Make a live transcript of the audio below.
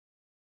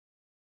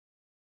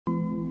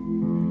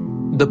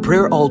The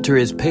prayer altar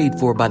is paid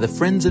for by the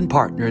friends and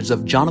partners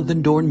of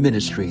Jonathan Dorn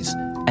Ministries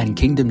and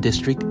Kingdom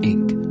District,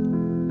 Inc.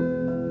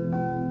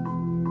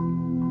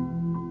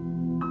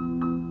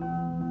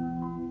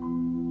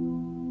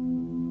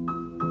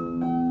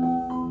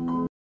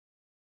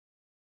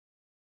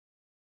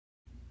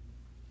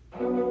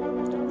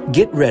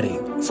 Get ready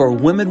for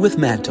Women with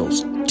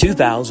Mantles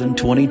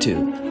 2022,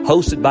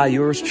 hosted by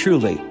yours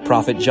truly,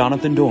 Prophet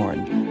Jonathan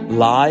Dorn,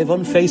 live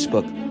on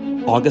Facebook,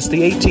 August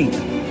the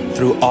 18th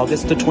through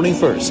August the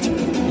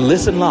 21st.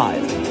 Listen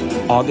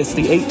live, August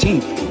the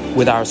 18th,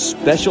 with our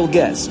special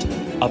guest,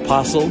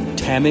 Apostle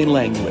Tammy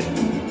Langley.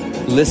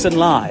 Listen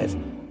live,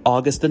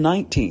 August the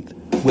 19th,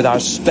 with our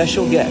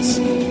special guest,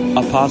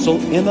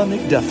 Apostle Emma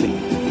McDuffie.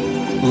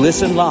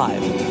 Listen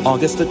live,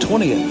 August the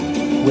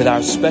 20th, with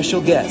our special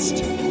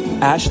guest,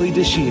 Ashley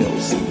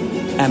DeShields.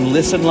 And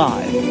listen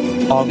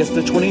live, August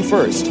the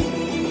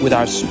 21st, with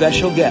our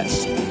special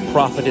guest,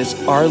 Prophetess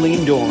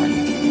Arlene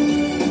Dorn.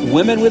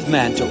 Women with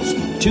Mantles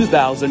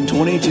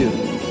 2022,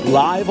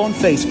 live on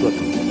Facebook.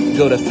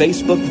 Go to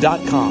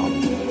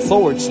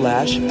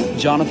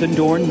facebook.com/Jonathan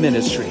Dorn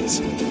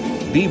Ministries.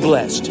 Be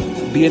blessed,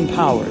 be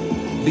empowered,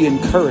 be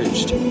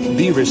encouraged,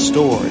 be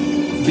restored,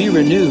 be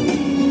renewed.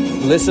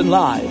 Listen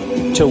live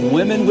to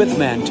Women with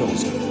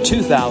Mantles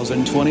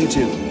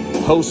 2022,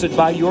 hosted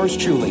by yours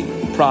truly,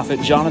 Prophet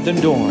Jonathan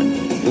Dorn,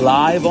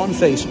 live on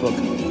Facebook,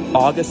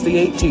 August the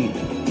 18th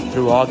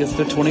through August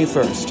the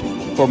 21st.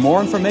 For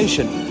more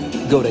information,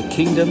 go to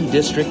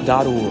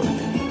kingdomdistrict.org.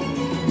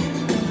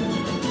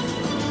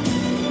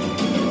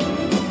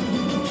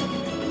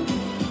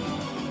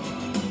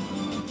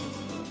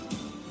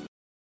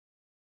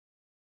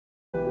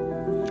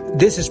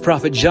 This is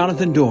Prophet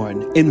Jonathan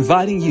Dorn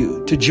inviting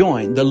you to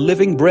join the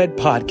Living Bread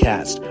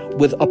podcast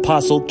with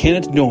Apostle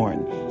Kenneth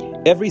Dorn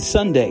every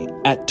Sunday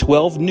at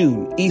 12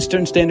 noon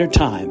Eastern Standard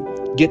Time.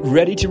 Get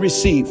ready to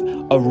receive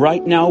a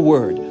right now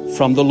word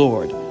from the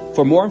Lord.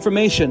 For more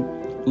information,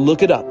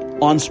 look it up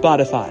on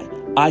Spotify,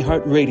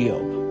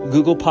 iHeartRadio,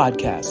 Google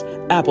Podcasts,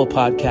 Apple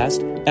Podcasts,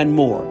 and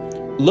more.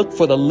 Look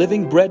for the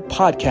Living Bread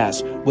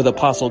podcast with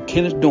Apostle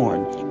Kenneth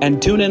Dorn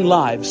and tune in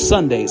live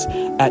Sundays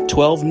at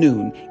 12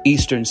 noon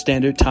Eastern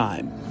Standard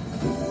Time.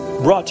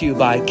 Brought to you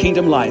by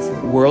Kingdom Life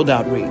World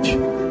Outreach.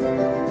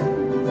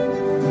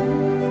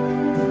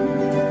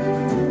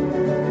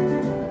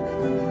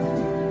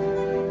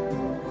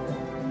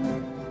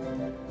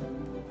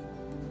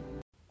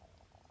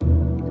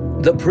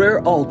 The prayer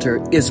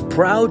altar is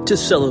proud to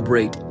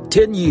celebrate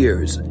 10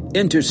 years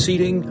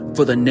interceding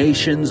for the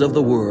nations of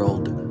the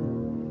world.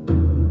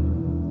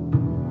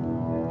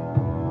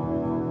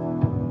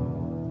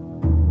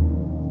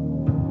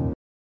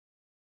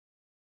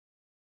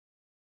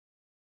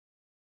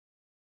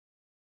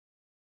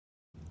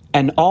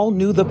 And all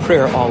new The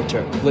Prayer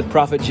Altar with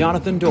Prophet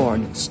Jonathan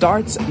Dorn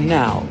starts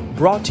now.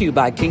 Brought to you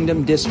by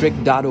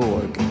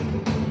kingdomdistrict.org.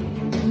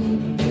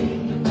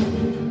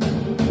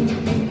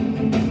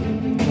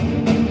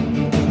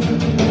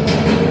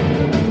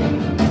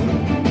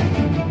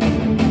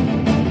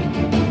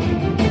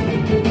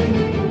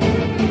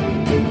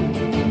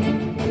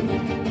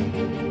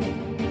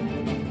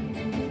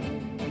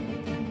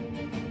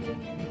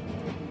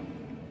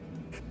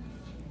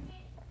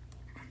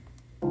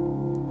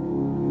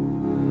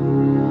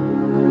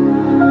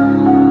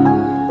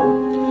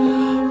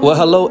 Well,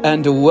 hello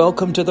and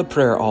welcome to the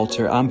prayer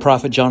altar. I'm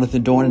Prophet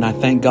Jonathan Dorn, and I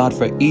thank God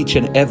for each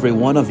and every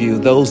one of you,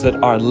 those that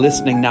are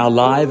listening now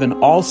live and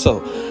also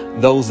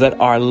those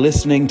that are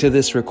listening to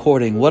this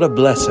recording. What a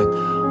blessing.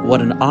 What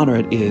an honor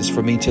it is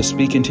for me to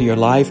speak into your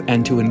life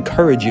and to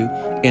encourage you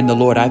in the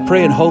Lord. I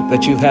pray and hope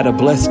that you've had a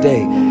blessed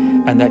day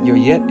and that you're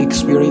yet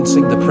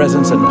experiencing the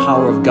presence and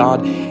power of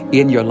God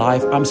in your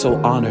life. I'm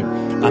so honored.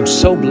 I'm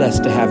so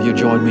blessed to have you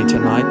join me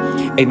tonight.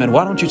 Amen.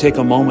 Why don't you take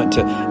a moment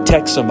to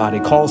text somebody,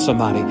 call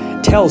somebody,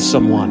 tell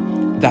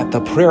someone that the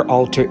prayer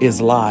altar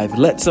is live.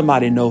 Let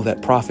somebody know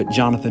that Prophet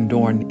Jonathan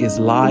Dorn is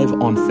live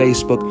on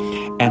Facebook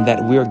and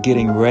that we're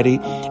getting ready,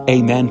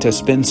 amen, to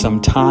spend some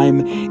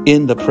time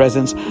in the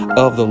presence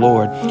of the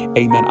Lord.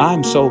 Amen.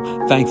 I'm so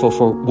thankful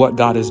for what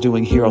God is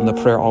doing here on the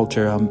prayer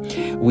altar.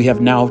 We have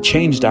now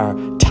changed our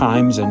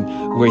times and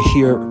we're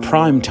here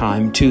prime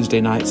time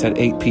Tuesday nights at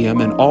 8 p.m.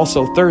 and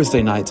also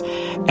Thursday nights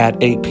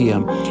at 8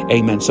 p.m.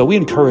 Amen. So we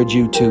encourage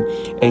you to,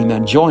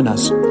 amen, join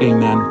us,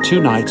 amen, 2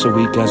 nights a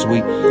week as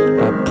we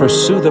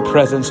pursue the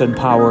presence and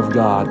power of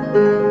God.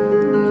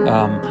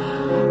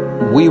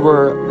 We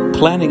were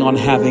planning on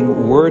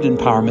having word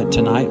empowerment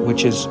tonight,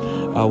 which is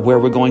where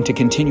we're going to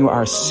continue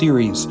our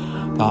series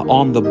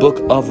on the book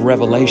of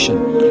Revelation.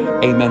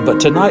 Amen. But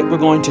tonight we're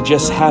going to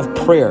just have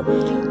prayer.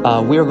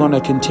 We're going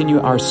to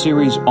continue our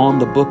series on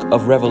the book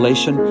of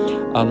Revelation,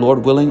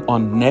 Lord willing,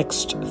 on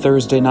next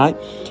Thursday night.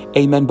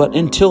 Amen. But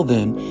until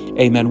then,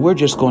 amen, we're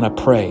just going to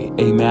pray.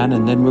 Amen.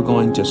 And then we're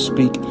going to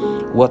speak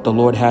what the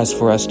Lord has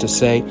for us to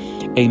say.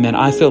 Amen.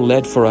 I feel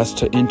led for us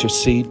to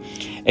intercede.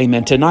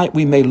 Amen. Tonight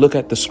we may look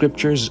at the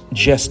scriptures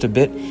just a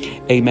bit.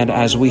 Amen.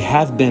 As we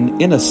have been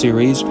in a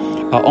series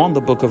on the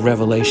book of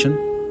Revelation.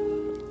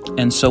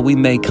 And so we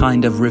may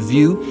kind of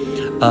review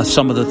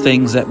some of the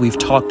things that we've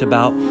talked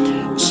about,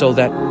 so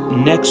that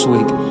next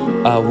week,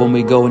 when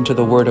we go into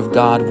the Word of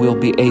God, we'll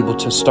be able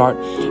to start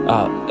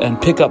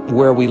and pick up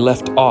where we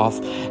left off.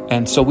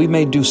 And so we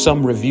may do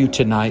some review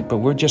tonight, but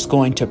we're just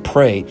going to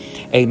pray,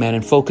 amen,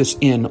 and focus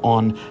in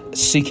on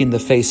seeking the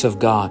face of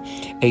God,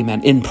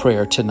 amen, in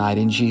prayer tonight,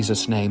 in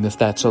Jesus' name, if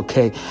that's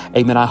okay.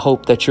 Amen. I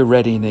hope that you're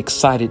ready and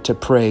excited to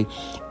pray,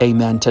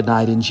 amen,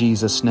 tonight in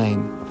Jesus'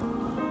 name.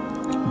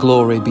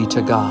 Glory be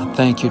to God.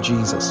 Thank you,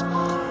 Jesus.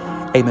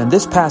 Amen.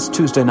 This past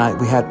Tuesday night,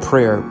 we had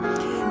prayer,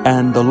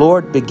 and the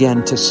Lord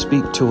began to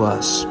speak to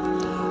us.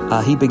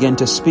 He began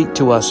to speak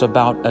to us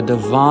about a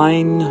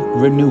divine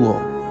renewal.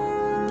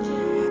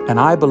 And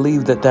I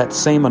believe that that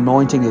same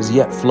anointing is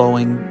yet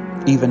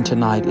flowing even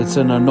tonight. It's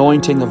an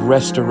anointing of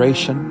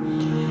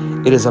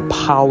restoration. It is a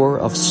power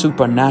of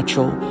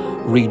supernatural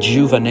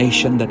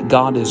rejuvenation that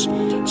God is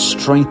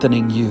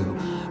strengthening you.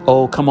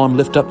 Oh, come on,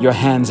 lift up your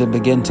hands and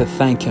begin to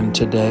thank Him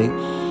today.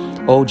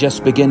 Oh,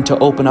 just begin to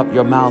open up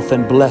your mouth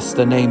and bless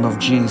the name of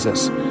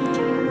Jesus.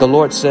 The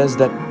Lord says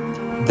that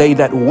they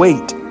that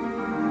wait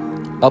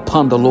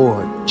upon the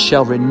Lord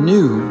shall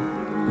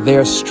renew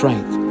their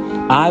strength.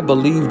 I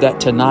believe that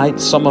tonight,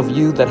 some of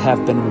you that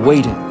have been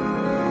waiting,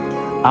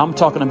 I'm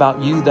talking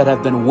about you that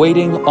have been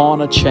waiting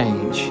on a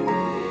change,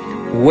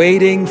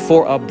 waiting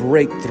for a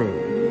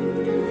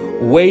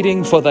breakthrough,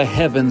 waiting for the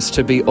heavens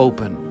to be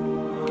open,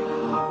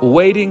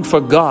 waiting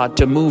for God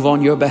to move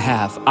on your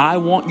behalf. I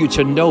want you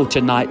to know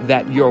tonight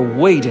that your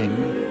waiting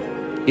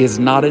is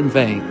not in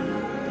vain.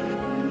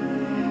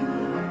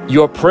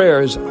 Your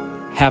prayers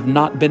have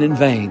not been in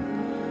vain.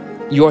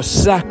 Your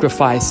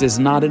sacrifice is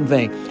not in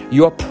vain.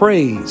 Your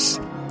praise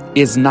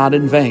is not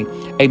in vain.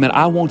 Amen.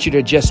 I want you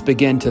to just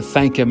begin to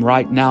thank Him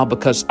right now,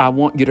 because I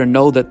want you to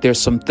know that there's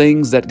some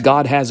things that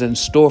God has in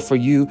store for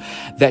you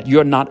that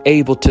you're not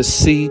able to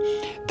see.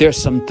 There's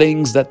some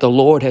things that the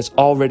Lord has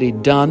already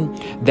done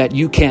that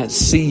you can't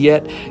see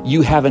yet.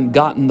 You haven't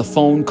gotten the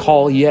phone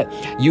call yet.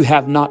 You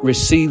have not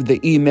received the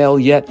email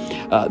yet.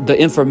 The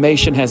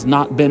information has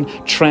not been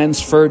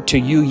transferred to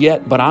you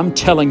yet. But I'm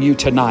telling you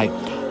tonight,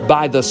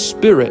 by the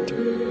Spirit,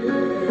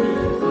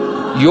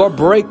 your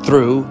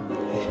breakthrough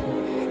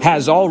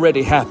has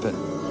already happened.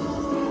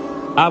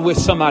 I wish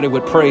somebody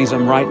would praise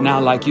Him right now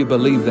like you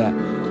believe that.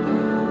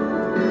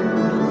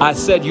 I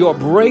said your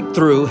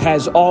breakthrough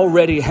has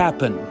already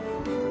happened.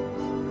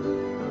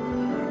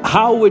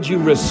 How would you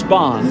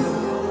respond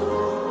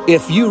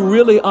if you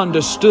really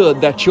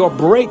understood that your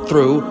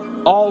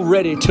breakthrough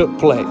already took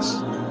place?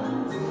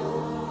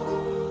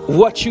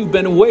 What you've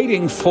been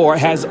waiting for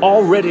has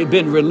already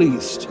been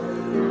released.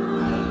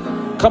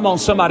 Come on,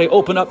 somebody,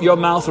 open up your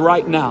mouth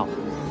right now.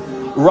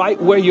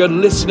 Right where you're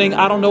listening.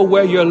 I don't know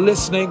where you're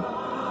listening,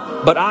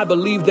 but I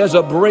believe there's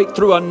a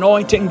breakthrough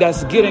anointing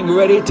that's getting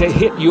ready to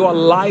hit your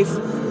life.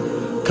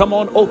 Come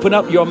on, open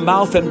up your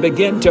mouth and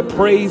begin to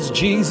praise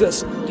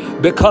Jesus,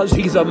 because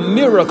He's a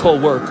miracle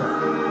worker.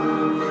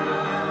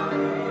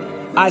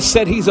 I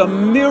said He's a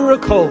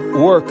miracle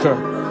worker.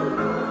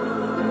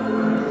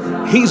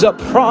 He's a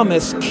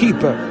promise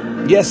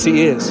keeper. Yes,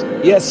 He is.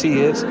 Yes, He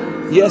is.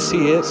 Yes,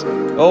 He is.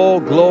 Oh,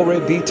 glory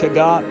be to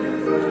God.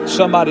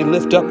 Somebody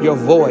lift up your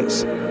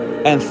voice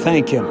and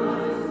thank Him.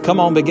 Come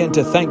on, begin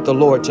to thank the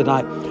Lord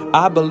tonight.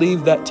 I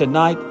believe that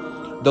tonight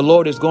the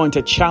Lord is going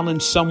to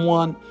challenge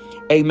someone,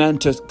 amen,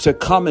 to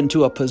come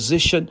into a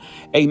position,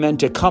 amen,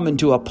 to come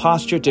into a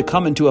posture, to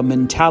come into a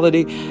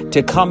mentality,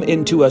 to come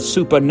into a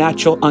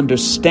supernatural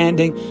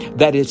understanding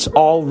that it's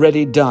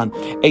already done.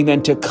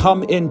 Amen. To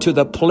come into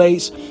the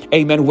place,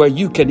 amen, where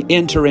you can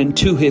enter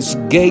into His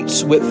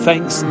gates with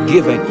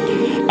thanksgiving,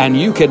 and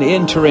you can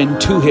enter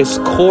into His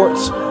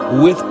courts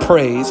with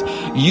praise.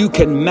 You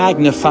can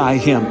magnify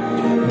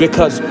Him,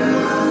 because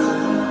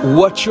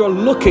what you're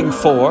looking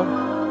for,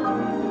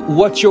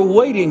 what you're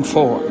waiting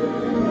for,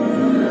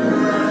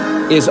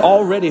 is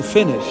already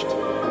finished.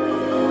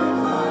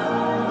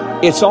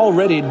 It's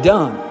already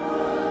done.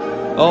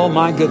 Oh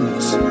my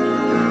goodness.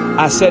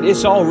 I said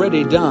it's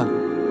already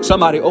done.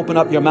 Somebody open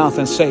up your mouth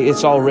and say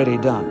it's already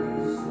done.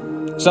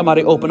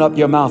 Somebody open up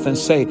your mouth and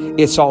say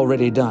it's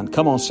already done.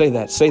 Come on, say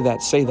that, say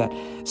that, say that,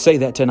 say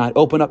that tonight.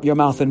 Open up your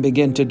mouth and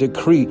begin to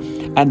decree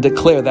and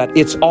declare that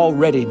it's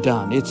already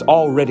done. It's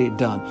already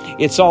done.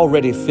 It's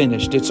already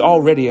finished. It's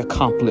already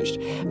accomplished.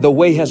 The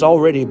way has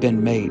already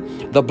been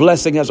made. The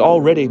blessing has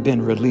already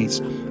been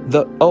released.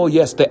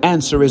 The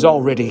answer is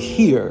already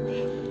here.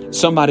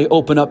 Somebody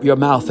open up your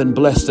mouth and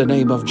bless the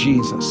name of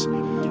Jesus.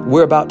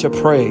 We're about to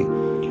pray.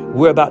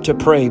 We're about to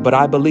pray, but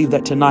I believe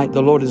that tonight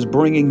the Lord is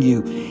bringing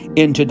you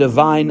into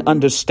divine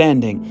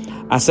understanding.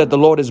 I said the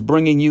Lord is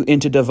bringing you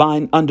into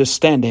divine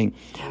understanding.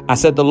 I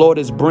said the Lord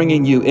is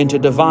bringing you into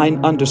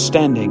divine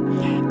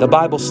understanding. The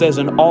Bible says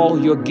in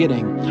all you're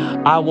getting,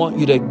 I want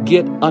you to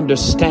get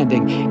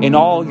understanding. In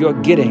all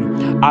you're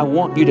getting, I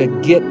want you to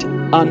get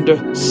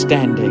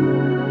understanding.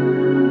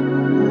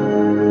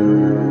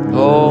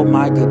 Oh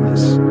my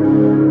goodness.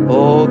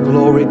 Oh,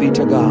 glory be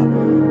to God.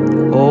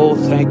 Oh,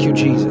 thank you,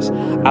 Jesus.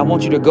 I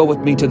want you to go with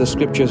me to the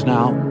scriptures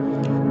now.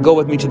 Go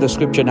with me to the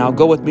scripture now.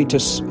 Go with me to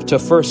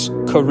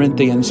 1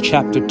 Corinthians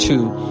chapter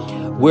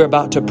 2. We're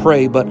about to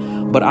pray, but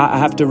I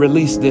have to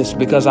release this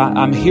because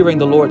I'm hearing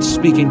the Lord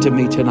speaking to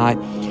me tonight.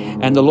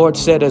 And the Lord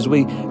said as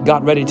we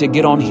got ready to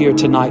get on here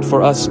tonight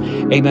for us,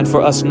 amen,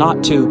 for us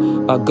not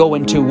to go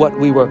into what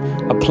we were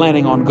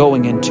planning on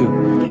going into.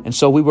 And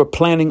so we were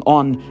planning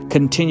on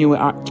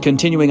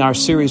continuing our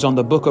series on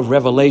the book of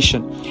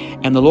Revelation.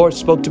 And the Lord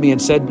spoke to me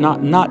and said,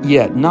 not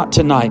yet, not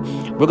tonight.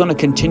 We're going to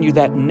continue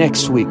that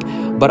next week.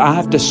 But I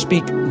have to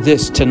speak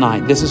this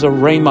tonight. This is a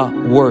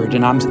Rhema word.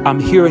 And I'm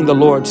hearing the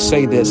Lord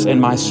say this in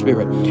my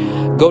spirit.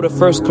 Go to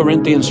 1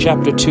 Corinthians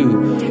chapter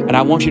 2. And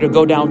I want you to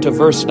go down to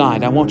verse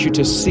 9. I want you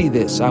to see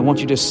this. I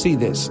want you to see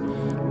this.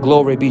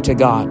 Glory be to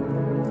God.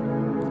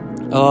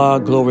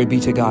 Glory be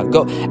to God.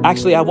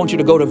 Actually, I want you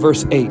to go to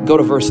verse 8. Go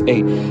to verse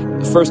 8.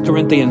 1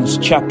 Corinthians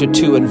chapter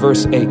 2 and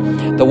verse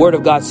 8. The word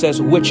of God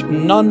says, which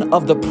none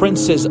of the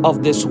princes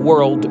of this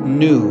world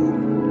knew.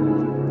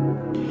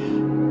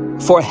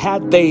 For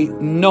had they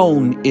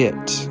known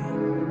it,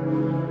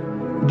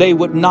 they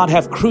would not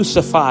have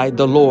crucified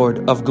the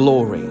Lord of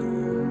glory.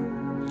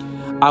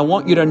 I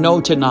want you to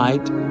know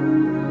tonight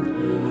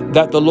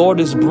that the Lord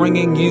is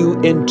bringing you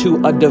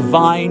into a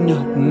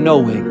divine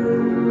knowing.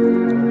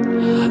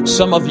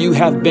 Some of you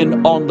have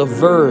been on the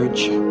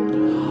verge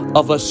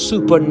of a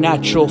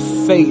supernatural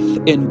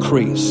faith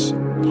increase.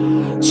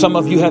 Some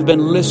of you have been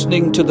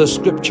listening to the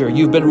scripture.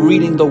 You've been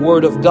reading the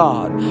word of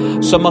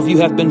God. Some of you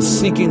have been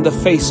seeking the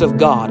face of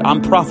God.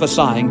 I'm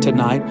prophesying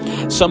tonight.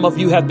 Some of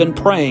you have been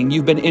praying.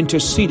 You've been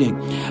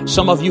interceding.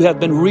 Some of you have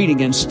been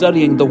reading and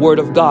studying the word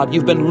of God.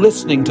 You've been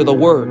listening to the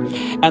word.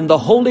 And the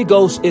Holy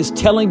Ghost is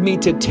telling me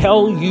to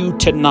tell you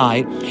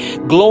tonight,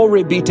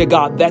 glory be to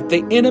God, that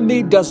the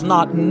enemy does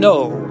not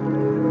know.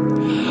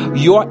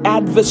 Your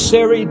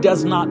adversary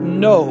does not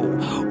know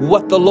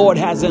what the Lord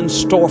has in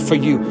store for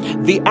you.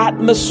 The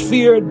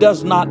atmosphere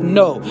does not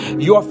know.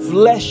 Your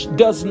flesh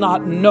does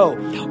not know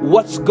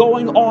what's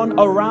going on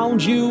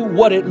around you,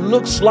 what it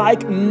looks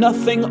like.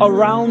 Nothing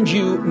around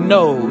you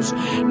knows.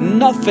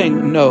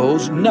 Nothing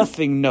knows.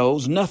 Nothing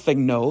knows.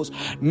 Nothing knows.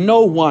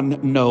 No one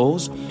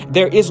knows.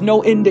 There is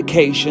no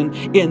indication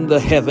in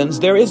the heavens.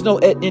 There is no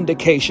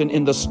indication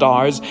in the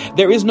stars.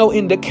 There is no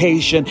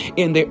indication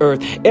in the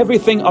earth.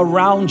 Everything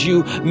around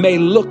you may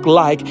look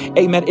like,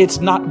 amen, it's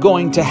not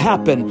going to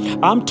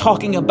happen. I'm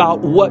talking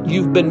about what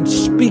you've been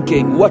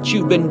speaking, what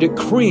you've been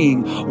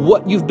decreeing,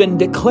 what you've been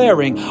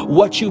declaring,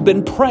 what you've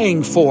been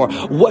praying for,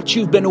 what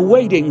you've been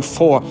waiting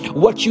for,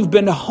 what you've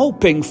been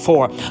hoping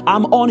for.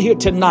 I'm on here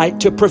tonight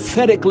to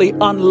prophetically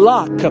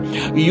unlock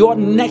your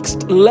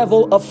next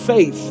level of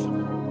faith.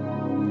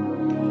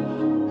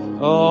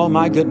 Oh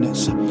my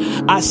goodness.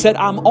 I said,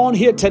 I'm on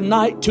here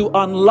tonight to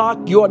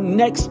unlock your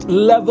next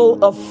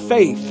level of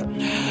faith,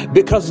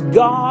 because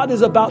God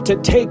is about to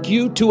take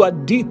you to a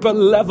deeper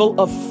level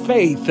of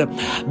faith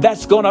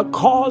that's going to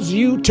cause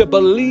you to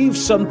believe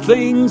some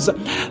things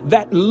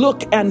that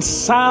look and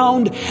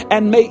sound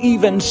and may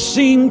even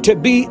seem to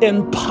be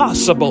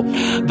impossible.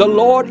 The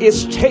Lord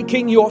is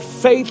taking your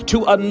faith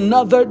to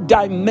another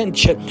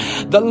dimension.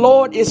 The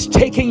Lord is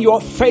taking your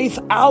faith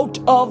out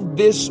of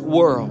this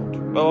world.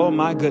 Oh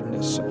my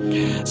goodness.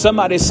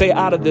 Somebody say,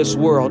 out of this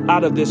world,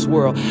 out of this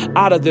world,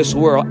 out of this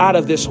world, out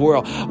of this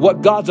world.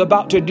 What God's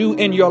about to do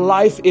in your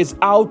life is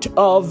out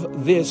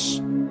of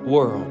this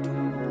world.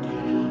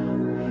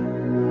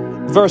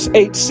 Verse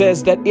 8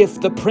 says that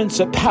if the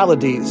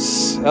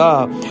principalities,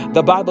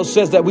 the Bible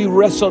says that we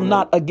wrestle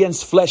not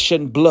against flesh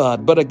and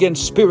blood, but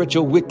against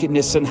spiritual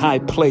wickedness in high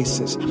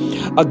places,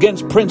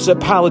 against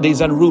principalities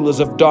and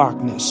rulers of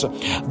darkness.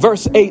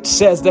 Verse 8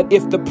 says that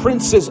if the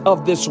princes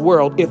of this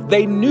world, if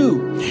they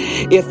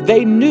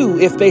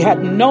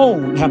had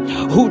known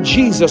who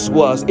Jesus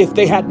was, if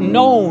they had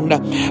known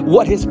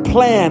what his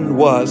plan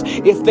was,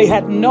 if they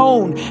had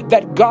known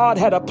that God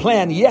had a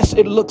plan. Yes,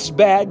 it looks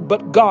bad,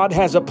 but God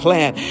has a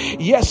plan.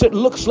 Yes, it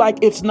looks like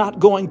it's not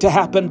going to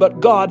happen, but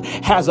God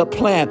has a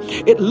plan.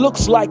 It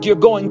looks like you're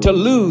going to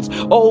lose.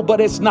 Oh, but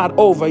it's not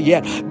over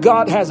yet.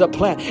 God has a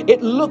plan.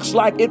 It looks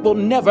like it will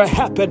never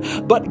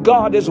happen, but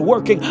God is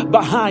working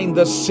behind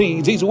the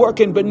scenes. He's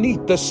working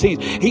beneath the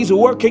scenes. He's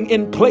working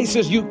in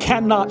places you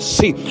cannot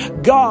see.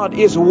 God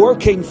is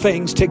working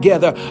things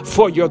together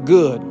for your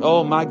good.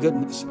 Oh my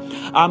goodness.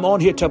 I'm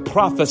on here to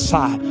prophesy.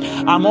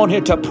 I'm on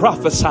here to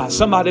prophesy.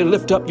 Somebody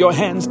lift up your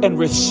hands and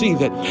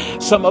receive it.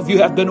 Some of you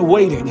have been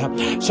waiting.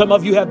 Some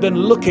of you have been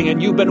looking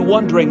and you've been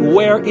wondering,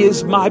 where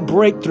is my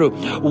breakthrough?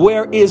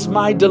 Where is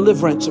my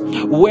deliverance?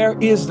 When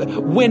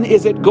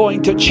is it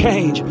going to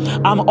change?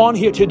 I'm on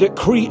here to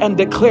decree and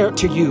declare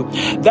to you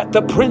that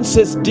the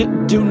princes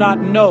do not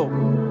know.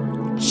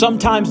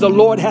 Sometimes the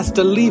Lord has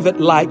to leave it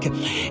like,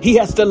 he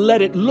has to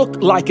let it look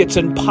like it's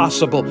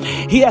impossible.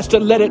 He has to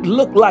let it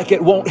look like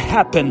it won't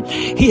happen.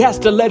 He has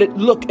to let it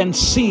look and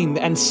seem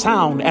and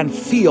sound and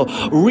feel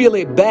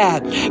really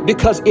bad.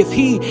 Because if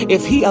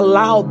he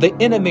allowed the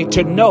enemy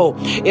to know,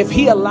 if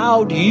he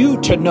allowed you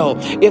to know,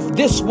 if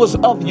this was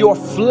of your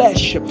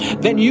flesh,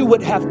 then you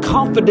would have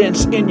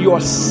confidence in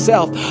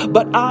yourself.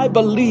 But I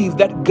believe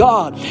that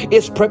God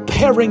is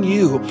preparing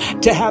you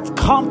to have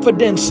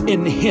confidence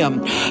in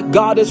Him.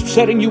 God is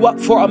setting you up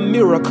for a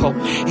miracle.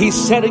 He's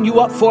setting you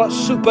up for a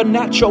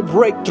supernatural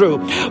breakthrough.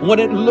 When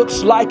it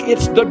looks like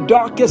it's the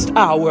darkest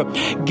hour,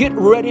 get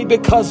ready,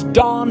 because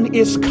dawn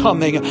is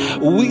coming.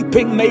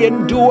 Weeping may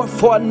endure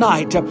for a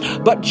night,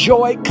 but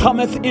joy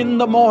cometh in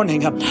the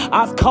morning.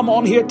 I've come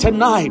on here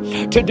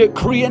tonight to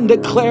decree and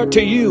declare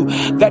to you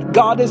that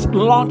God is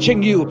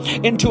launching you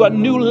into a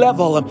new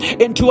level,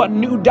 into a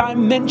new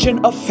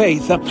dimension of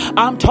faith.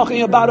 I'm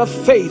talking about a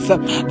faith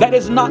that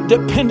is not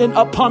dependent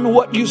upon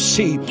what you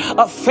see,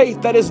 a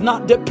faith that is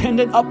not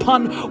dependent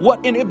upon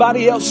what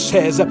anybody else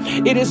says.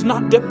 It is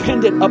not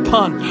dependent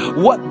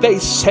upon what they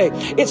say.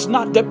 It's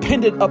not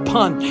dependent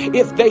upon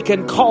if they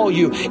can call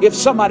you, if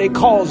somebody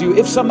calls you,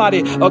 if somebody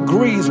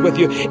agrees with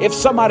you, if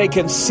somebody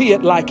can see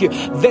it like you.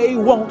 They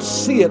won't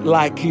see it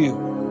like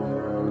you.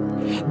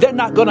 They're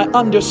not going to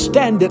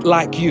understand it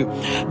like you.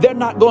 They're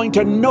not going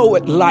to know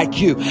it like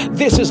you.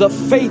 This is a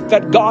faith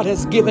that God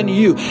has given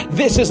you.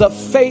 This is a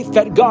faith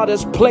that God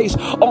has placed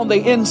on the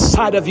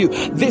inside of you.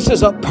 This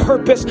is a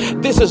purpose.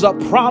 This is a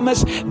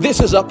promise.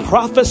 This is a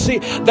prophecy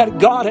that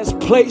God has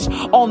placed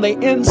on the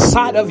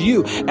inside of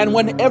you. And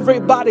when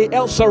everybody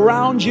else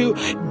around you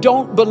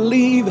don't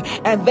believe,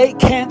 and they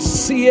can't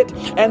see it,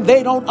 and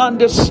they don't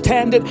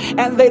understand it,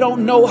 and they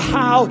don't know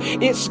how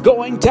it's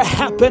going to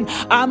happen,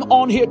 I'm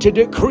on here to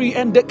decree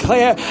and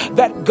declare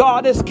that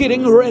God is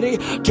getting ready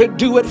to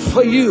do it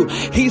for you.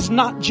 He's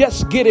not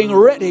just getting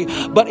ready,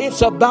 but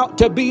it's about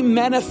to be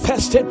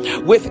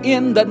manifested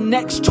within the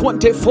next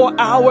 24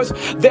 hours.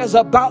 There's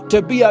about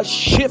to be a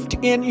shift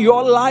in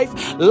your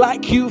life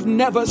like you've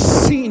never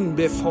seen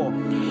before.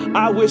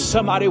 I wish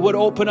somebody would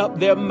open up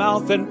their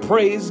mouth and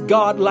praise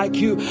God like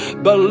you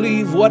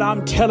believe what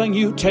I'm telling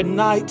you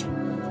tonight.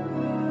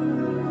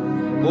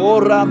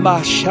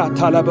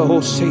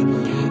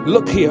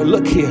 Look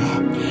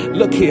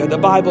here. The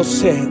Bible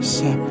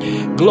says,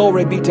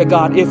 glory be to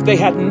God, if they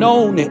had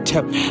known it,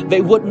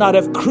 they would not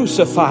have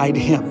crucified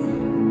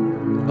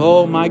Him.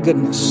 Oh my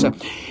goodness.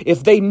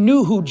 If they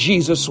knew who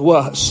Jesus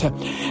was,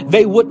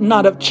 they would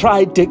not have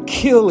tried to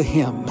kill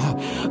Him.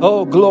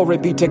 Oh, glory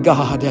be to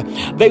God.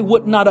 They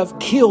would not have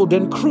killed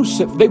and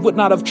crucified. They would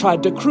not have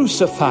tried to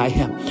crucify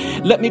Him.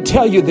 Let me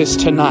tell you this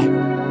tonight.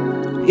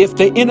 If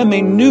the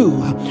enemy knew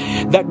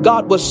that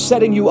God was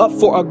setting you up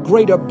for a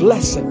greater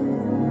blessing,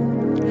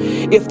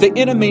 if the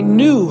enemy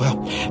knew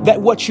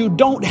that what you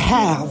don't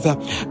have,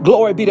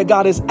 glory be to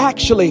God, it's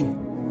actually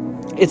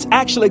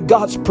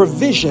God's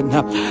provision,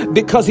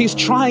 because He's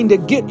trying to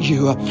get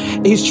you.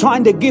 He's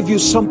trying to give you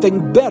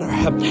something better.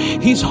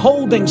 He's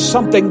holding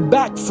something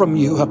back from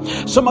you.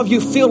 Some of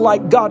you feel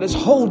like God is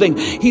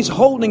He's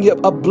holding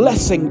a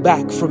blessing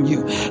back from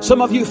you.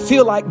 Some of you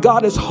feel like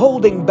God is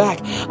holding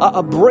back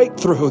a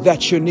breakthrough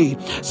that you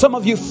need. Some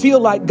of you feel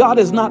like God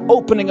is not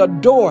opening a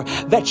door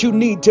that you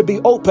need to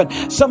be open.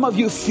 Some of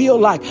you feel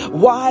like,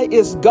 why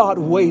is God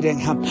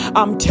waiting?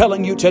 I'm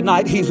telling you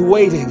tonight, He's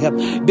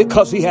waiting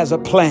because He has a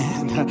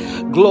plan.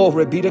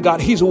 Glory be to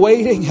God. He's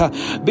waiting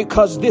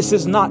because this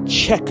is not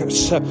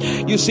checkers.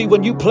 You see,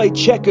 when you play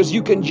checkers,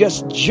 you can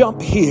just jump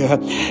here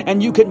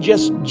and you can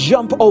just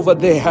jump over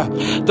there.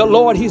 The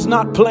Lord, He's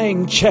not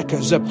playing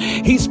checkers.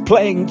 He's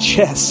playing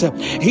chess.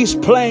 He's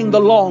playing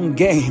the long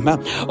game.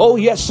 Oh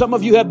yes, some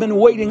of you have been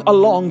waiting a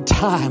long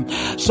time.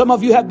 Some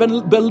of you have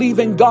been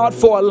believing God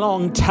for a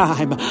long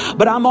time.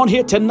 But I'm on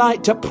here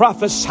tonight to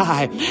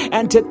prophesy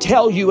and to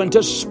tell you and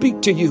to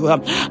speak to you.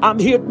 I'm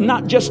here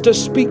not just to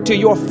speak to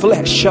your flesh,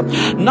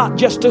 not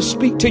just to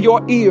speak to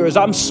your ears.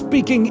 I'm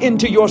speaking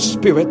into your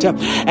spirit,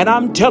 and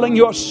I'm telling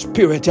your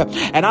spirit,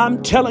 and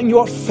I'm telling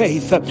your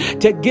faith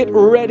to get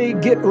ready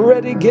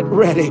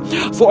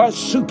for a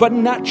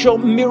supernatural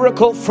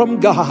miracle from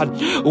God.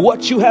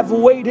 What you have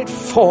waited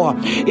for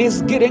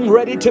is getting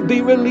ready to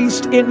be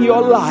released in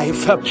your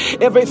life.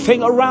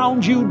 Everything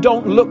around you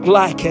don't look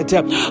like it,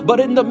 but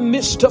in the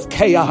midst of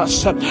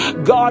chaos,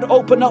 God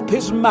opened up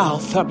His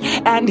mouth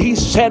and He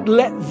said,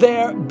 let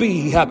there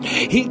be.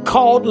 He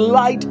called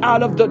light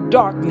out of the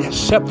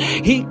darkness.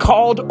 He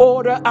called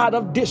order out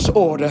of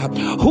disorder.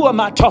 Who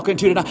am I talking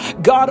to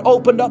tonight? God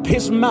opened up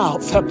His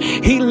mouth.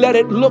 He let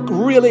it look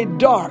really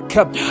dark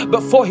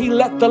before He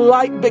let the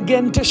light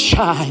begin to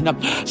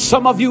shine.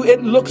 Some of you,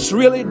 it looks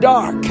really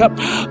dark,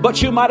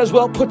 but you might as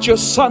well put your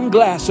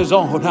sunglasses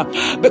on,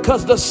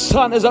 because the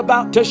sun is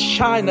about to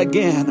shine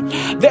again.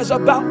 There's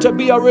about to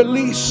be a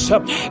release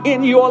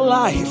in your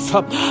life.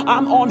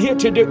 I'm on here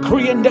to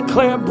decree and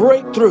declare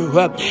breakthrough.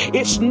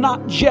 It's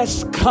not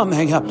just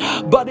coming,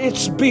 but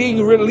it's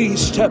being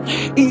released.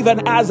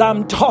 Even as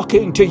I'm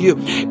talking to you,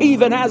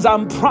 even as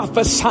I'm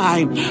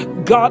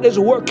prophesying, God is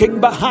working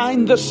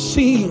behind the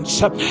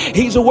scenes.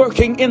 He's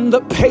working in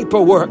the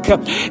paperwork.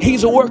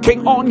 He's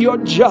working on your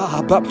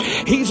job.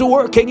 He's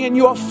working in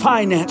your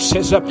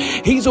finances.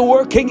 He's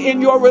working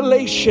in your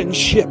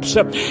relationships.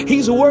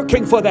 He's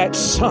working for that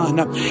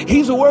son.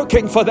 He's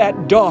working for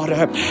that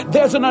daughter.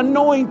 There's an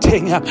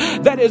anointing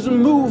that is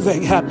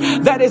moving,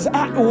 that is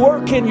at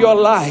work in your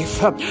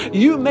life.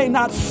 You may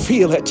not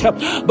feel it,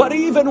 but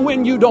even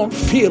when you don't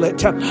feel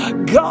it,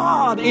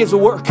 God is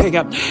working.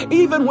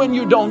 Even when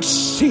you don't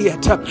see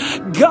it,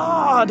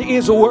 God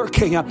is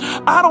working.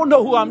 I don't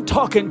know who I'm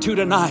talking to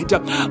tonight,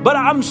 but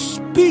I'm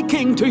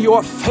speaking to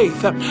your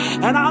faith,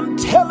 and I'm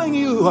telling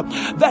you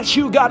that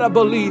you gotta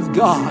believe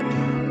God.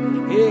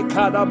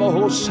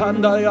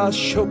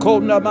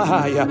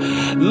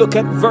 Look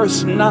at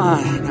verse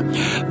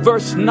 9.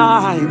 Verse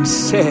 9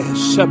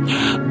 says,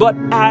 but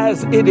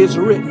as it is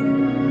written,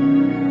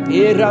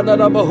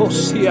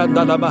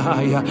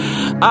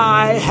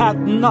 I had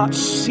not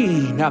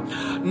seen,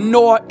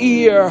 nor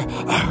ear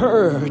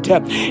heard,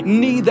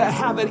 neither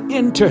have it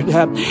entered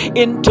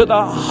into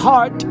the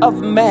heart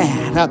of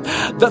man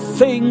the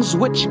things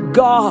which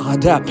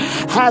God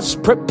has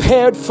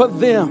prepared for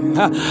them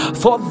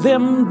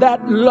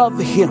that love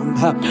him.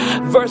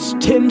 Verse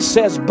 10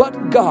 says,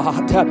 but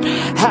God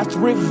hath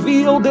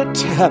revealed it.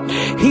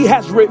 He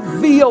has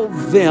revealed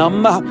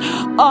them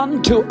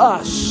unto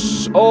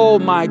us. Oh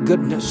my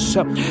goodness.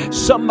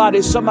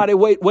 Somebody,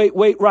 wait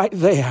right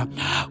there.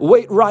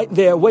 Wait right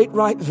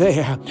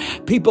there.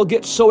 People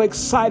get so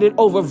excited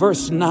over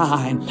verse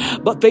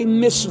 9, but they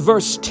miss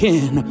verse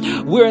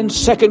 10. We're in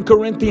 2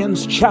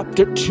 Corinthians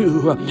chapter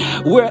 2.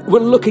 We're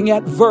looking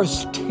at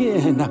verse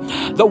 10.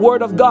 The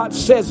word of God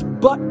says,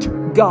 but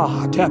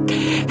God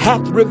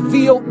hath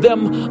revealed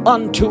them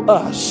unto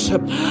us.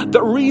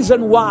 The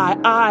reason why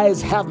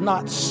eyes have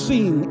not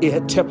seen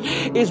it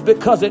is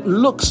because it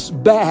looks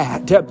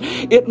bad.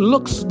 It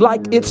looks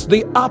like it's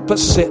the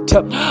opposite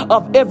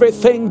of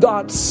everything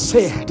God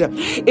said.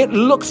 It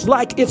looks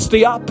like it's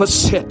the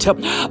opposite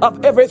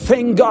of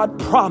everything God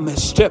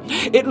promised.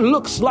 It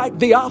looks like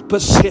the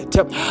opposite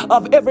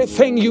of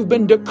everything you've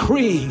been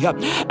decreeing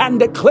and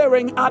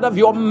declaring out of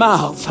your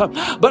mouth.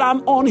 But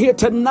I'm on here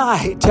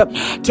tonight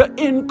to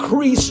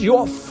increase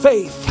your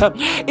faith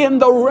in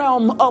the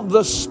realm of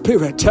the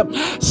Spirit.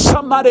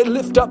 Somebody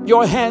lift up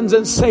your hands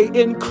and say,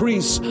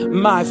 increase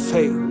my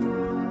faith.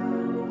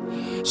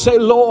 Say,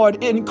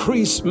 Lord,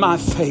 increase my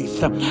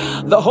faith.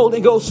 The Holy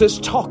Ghost is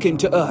talking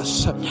to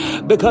us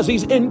because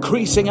he's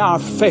increasing our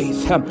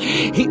faith. Our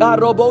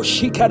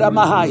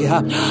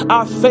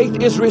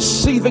faith is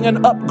receiving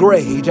an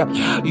upgrade.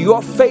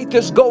 Your faith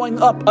is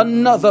going up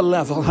another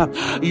level.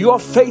 Your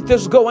faith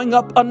is going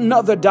up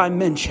another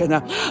dimension.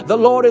 The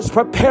Lord is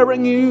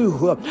preparing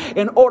you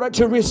in order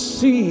to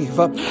receive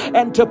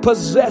and to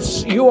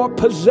possess your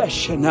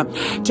possession,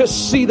 to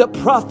see the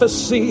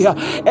prophecy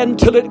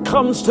until it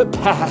comes to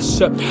pass,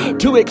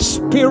 to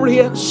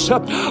experience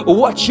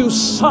what you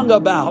sung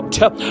about,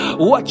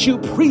 what you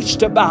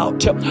preached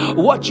about,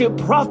 what you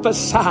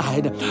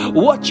prophesied,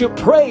 what you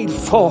prayed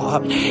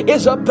for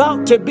is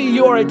about to be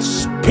your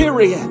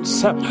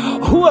experience.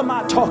 Who am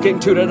I talking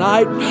to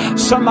tonight?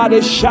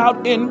 Somebody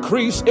shout,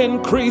 increase,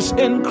 increase,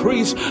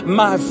 increase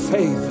my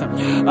faith.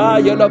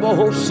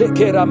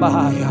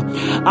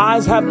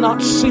 Eyes have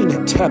not seen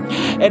it.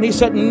 And he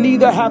said,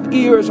 neither have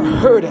ears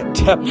heard it.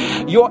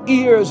 Your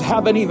ears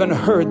haven't even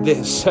heard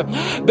this,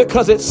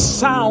 because it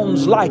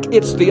sounds like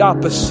it's the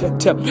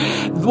opposite.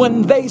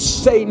 When they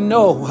say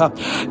no,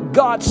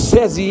 God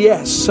says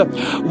yes.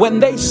 When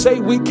they say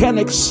we can't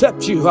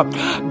accept you,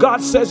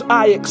 God says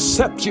I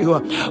accept you.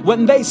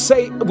 When they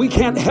say we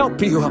can't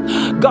help you,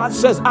 God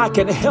says I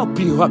can help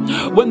you.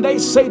 When they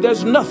say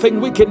there's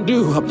nothing we can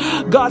do,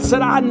 God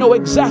said I know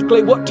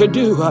exactly what to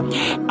do.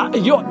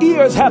 Your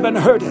ears haven't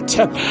heard it,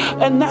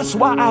 and that's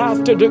why I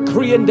have to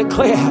decree and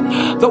declare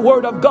the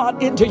word of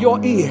God into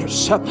your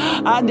ears.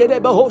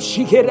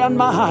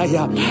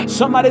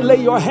 Somebody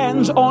lay your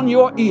hands on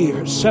your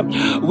ears.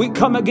 We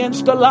come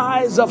against the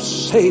lies of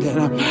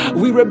Satan.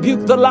 We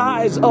rebuke the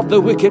lies of the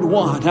wicked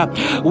one.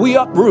 We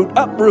uproot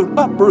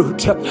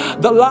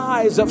the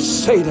lies of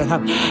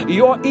Satan.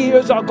 Your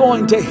ears are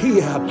going to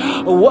hear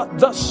what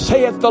thus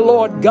saith the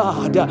Lord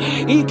God.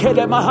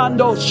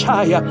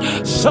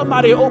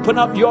 Somebody open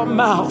up your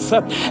mouth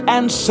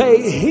and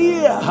say,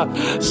 hear.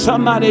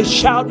 Somebody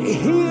shout,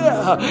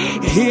 hear.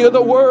 Hear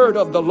the word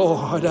of the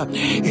Lord.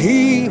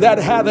 He that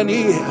hath an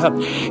ear,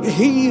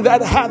 he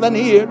that hath an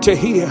ear to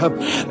hear,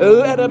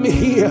 let him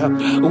hear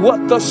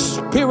what the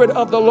Spirit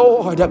of the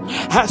Lord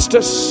has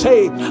to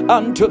say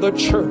unto the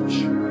church.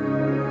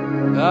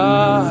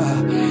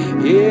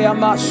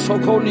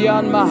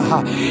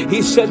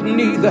 He said,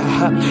 neither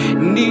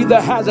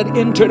has it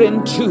entered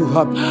into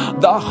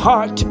the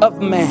heart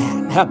of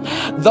man.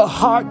 The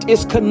heart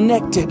is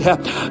connected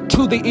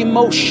to the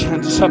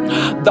emotions.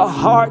 The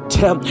heart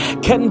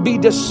can be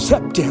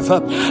deceptive.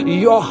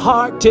 Your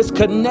heart is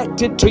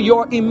connected to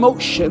your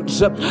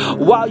emotions,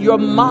 while your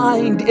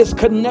mind is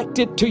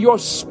connected to your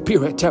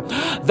spirit.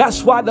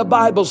 That's why the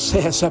Bible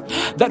says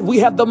that we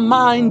have the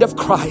mind of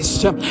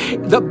Christ.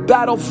 The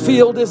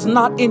battlefield is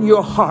not in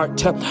your heart.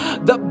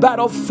 The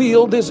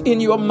battlefield is in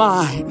your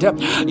mind.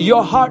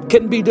 Your heart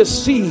can be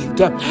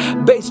deceived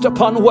based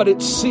upon what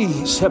it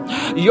sees.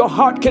 Your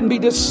heart can be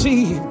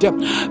deceived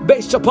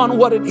based upon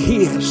what it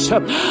hears.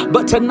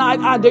 But tonight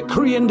I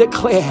decree and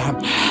declare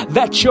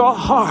that your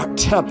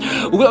heart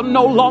will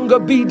no longer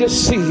be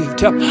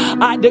deceived.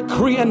 I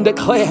decree and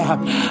declare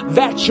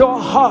that your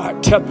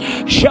heart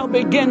shall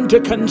begin to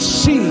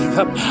conceive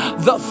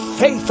the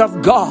faith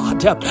of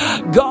God.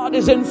 God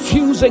is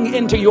infusing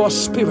into your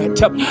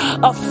spirit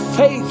a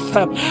faith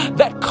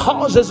that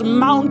causes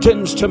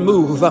mountains to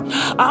move.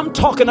 I'm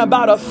talking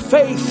about a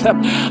faith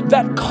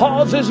that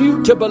causes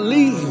you to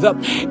believe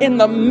in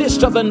the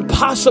midst of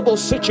impossible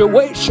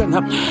situation.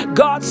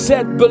 God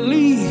said,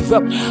 believe.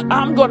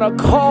 I'm going to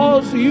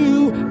cause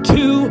you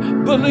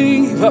to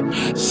believe.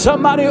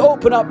 Somebody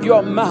open up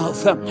your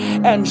mouth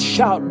and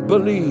shout,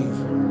 believe.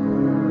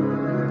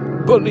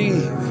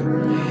 Believe.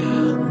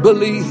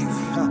 Believe.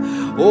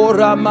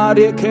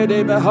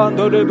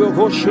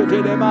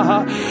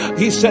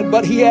 He said,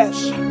 but he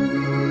has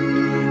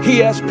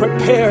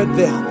prepared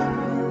them.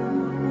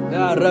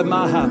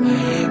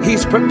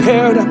 He's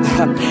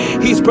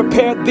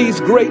prepared these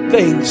great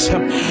things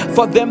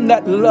for them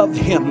that love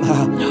him.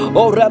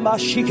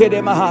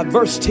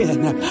 Verse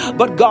 10.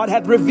 But God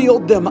had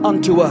revealed them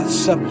unto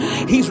us.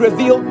 He's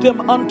revealed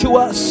them unto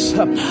us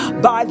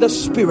by the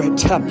Spirit.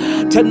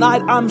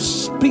 Tonight I'm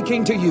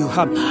speaking to you.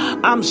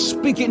 I'm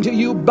speaking to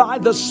you by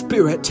the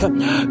Spirit,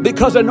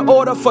 because in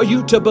order for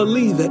you to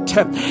believe it,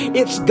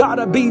 it's got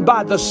to be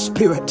by the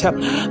Spirit.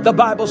 The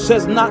Bible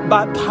says not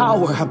by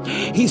power.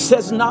 He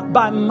says not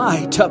by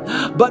might,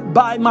 but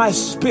by my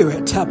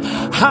Spirit.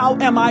 How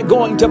am I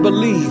going to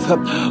believe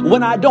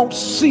when I don't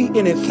see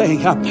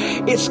anything?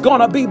 It's going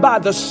to be by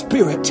the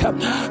Spirit.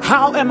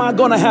 How am I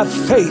going to have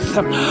faith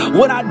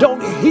when I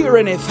don't hear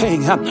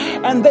anything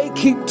and they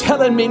keep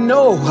telling me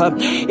no?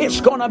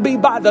 It's going to be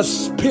by the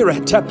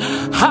Spirit.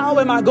 How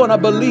am I going to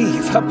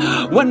believe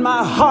when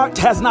my heart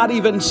has not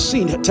even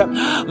seen it?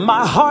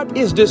 My heart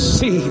is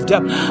deceived.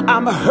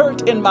 I'm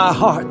hurt in my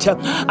heart.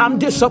 I'm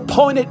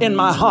disappointed in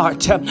my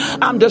heart.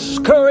 I'm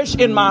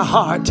discouraged in my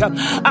heart.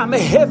 I'm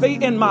heavy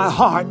in my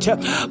heart.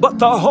 But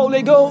the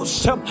Holy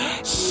Ghost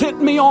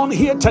sent me on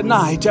here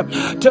tonight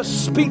to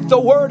speak the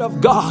word of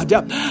God,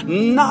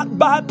 not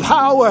by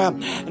power,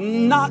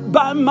 not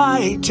by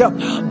might,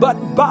 but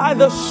by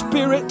the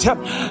Spirit.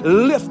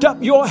 Lift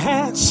up your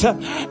hands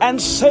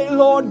and say,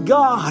 Lord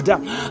God,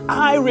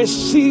 I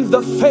receive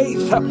the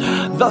faith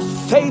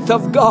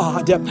of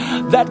God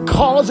that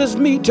causes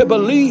me to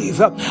believe,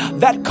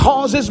 that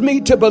causes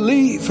me to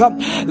believe.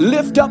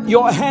 Lift up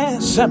your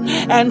hands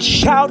and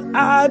shout,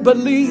 I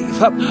believe.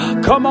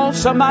 Come on,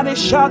 somebody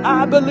shout,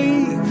 I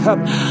believe.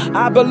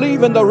 I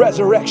believe in the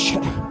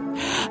resurrection.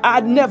 I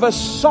never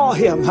saw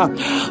him,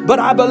 but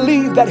I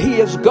believe that he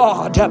is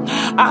God.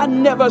 I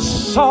never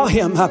saw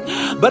him,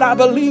 but I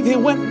believe he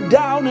went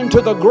down into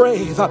the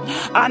grave.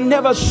 I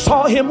never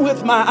saw him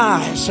with my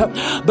eyes,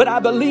 but I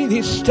believe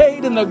he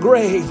stayed in the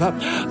grave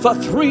for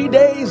 3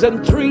 days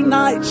and 3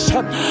 nights.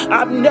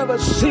 I've never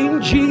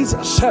seen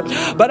Jesus,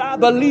 but I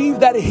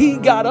believe that he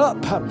got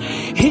up.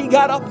 He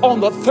got up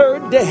on the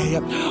 3rd day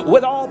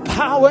with all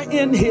power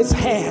in his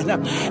hand.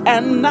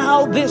 And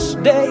now this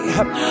day,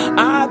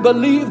 I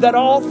believe that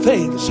all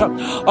things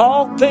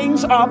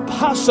are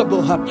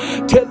possible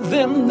to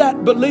them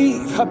that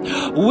believe.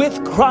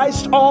 With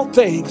Christ, all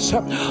things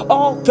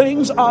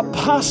are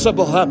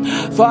possible.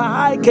 For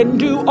I can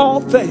do all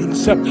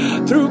things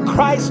through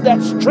Christ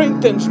that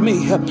strengthens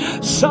me.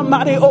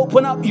 Somebody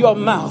open up your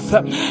mouth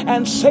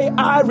and say,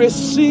 I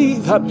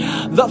receive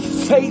the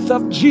faith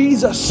of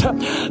Jesus.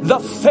 The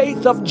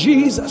faith of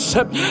Jesus.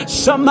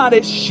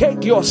 Somebody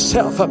shake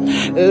yourself.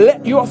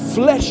 Let your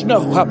flesh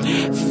know.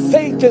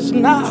 Faith is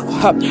now.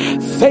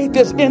 Faith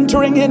is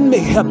entering in me.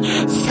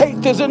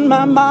 Faith is in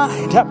my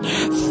mind.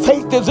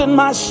 Faith is in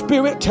my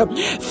spirit.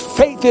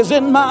 Faith is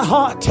in my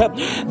heart.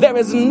 There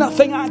is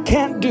nothing I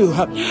can't do.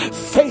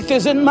 Faith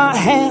is in my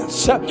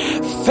hands.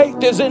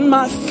 Faith is in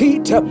my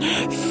feet.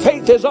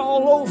 Faith is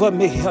all over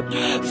me.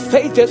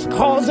 Faith is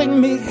causing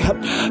me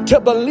to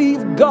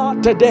believe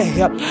God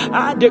today.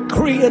 I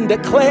decree and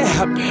declare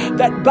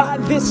that by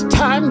this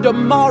time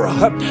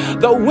tomorrow,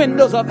 the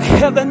windows of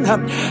heaven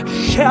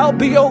shall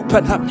be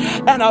open,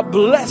 and a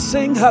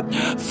blessing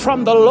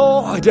from the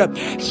Lord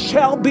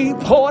shall be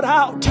poured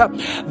out.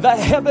 The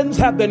heavens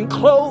have been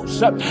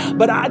closed,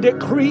 but I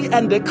decree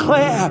and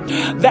declare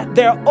that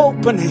they're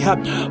opening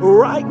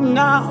right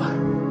now.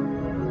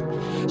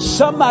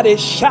 Somebody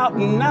shout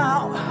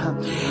now.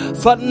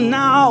 For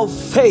now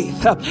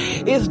faith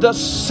is the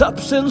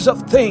substance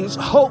of things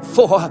hoped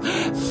for.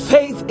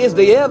 Faith is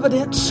the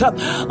evidence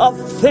of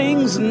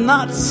things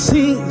not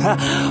seen.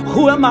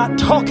 Who am I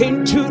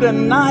talking to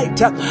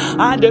tonight?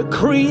 I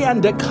decree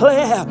and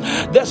declare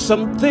there's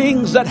some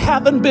things that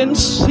haven't been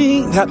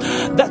seen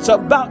that's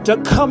about to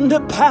come to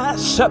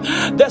pass.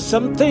 There's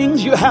some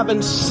things you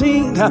haven't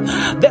seen.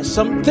 There's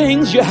some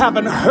things you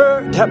haven't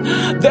heard.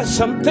 There's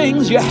some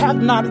things you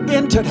have not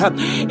entered entered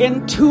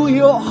into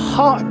your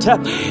heart,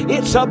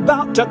 it's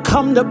about to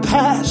come to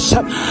pass.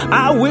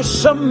 I wish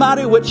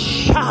somebody would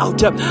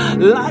shout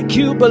like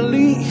you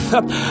believe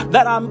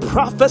that I'm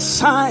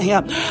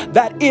prophesying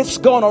that it's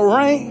gonna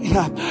rain.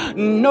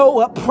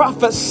 Noah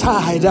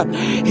prophesied.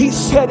 He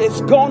said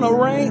it's gonna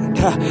rain.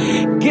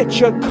 Get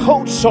your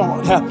coats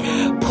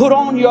on, put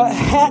on your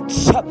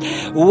hats,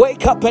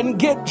 wake up and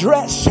get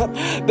dressed,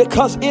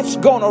 because it's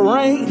gonna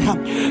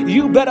rain.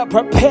 You better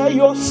prepare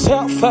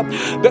yourself,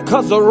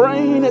 because the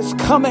rain is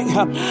coming.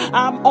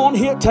 I'm on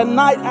here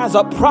tonight as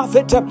a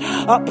prophet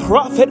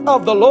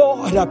of the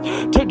Lord,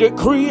 to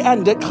decree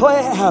and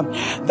declare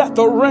that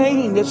the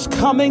rain is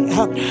coming.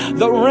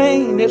 The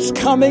rain is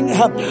coming.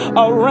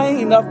 A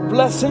rain of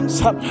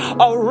blessings,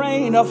 a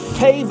rain of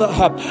favor,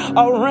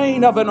 a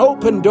rain of an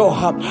open door,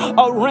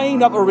 a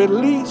rain of a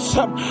release,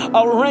 a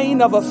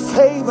rain of a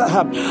favor,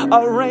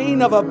 a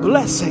rain of a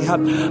blessing.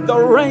 The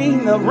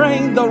rain, the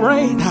rain, the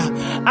rain.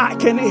 I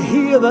can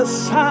hear the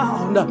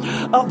sound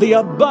of the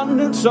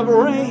abundance of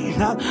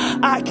rain.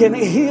 I can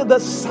hear the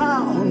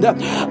sound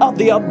of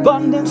the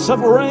abundance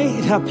of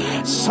rain.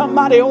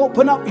 Somebody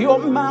open up your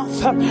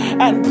mouth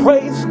and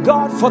praise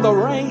God for the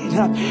rain.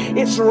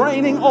 It's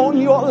raining on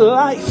your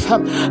life.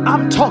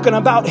 I'm talking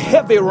about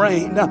heavy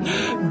rain,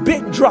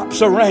 big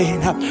drops of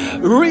rain,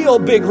 real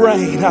big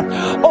rain.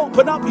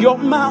 Open up your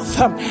mouth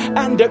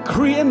and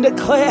decree and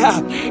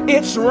declare,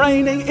 it's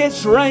raining,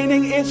 it's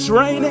raining, it's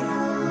raining.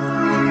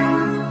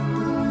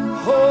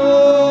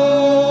 Oh,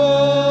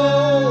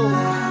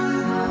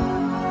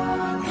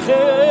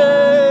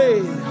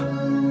 hey.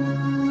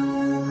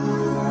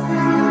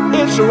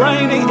 It's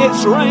raining,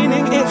 it's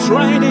raining, it's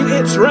raining,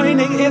 it's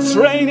raining, it's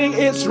raining,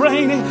 it's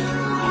raining.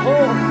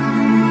 Oh,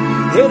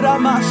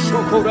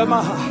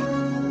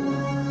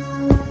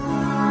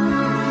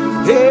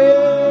 hey.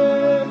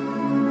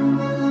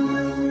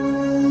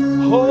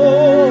 Oh,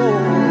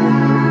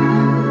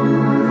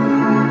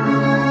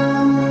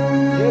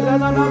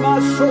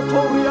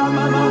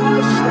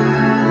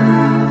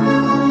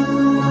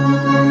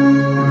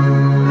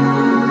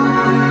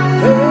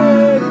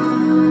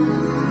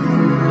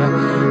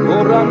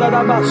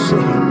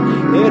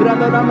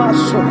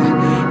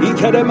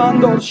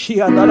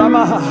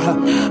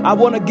 I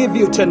want to give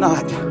you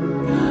tonight.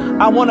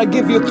 I want to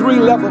give you 3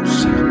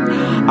 levels.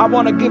 I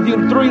want to give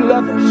you 3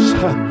 levels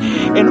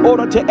in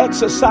order to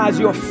exercise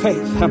your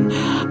faith.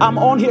 I'm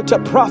on here to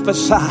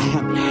prophesy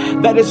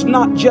that it's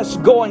not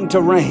just going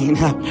to rain,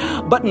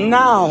 but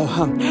now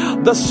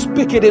the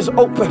spigot is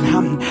open.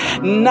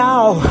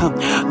 Now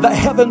the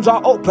heavens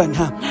are open.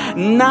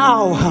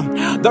 Now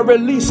the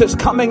release is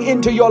coming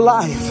into your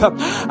life. There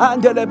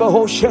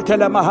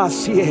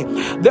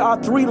are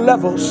 3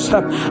 levels.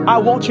 I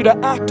want you to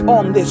act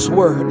on this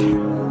word.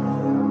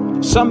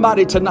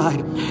 Somebody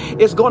tonight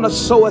is going to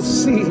sow a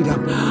seed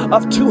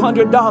of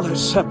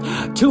 $200, a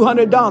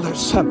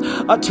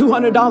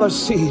 $200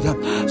 seed.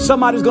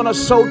 Somebody's going to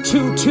sow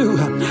two.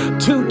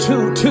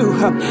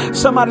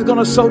 Somebody's going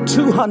to sow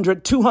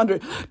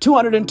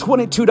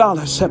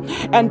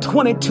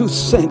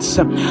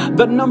 $222.22.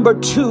 The number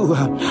 2,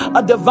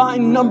 a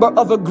divine number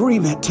of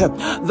agreement.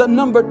 The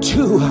number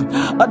 2,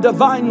 a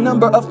divine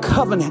number of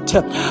covenant.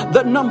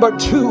 The number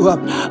 2,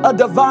 a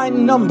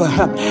divine number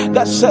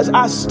that says,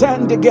 I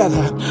stand together.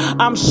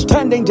 I'm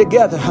standing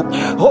together. There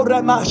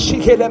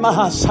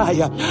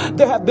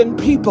have been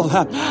people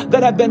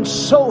that have been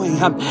sowing,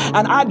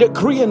 and I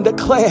decree and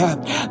declare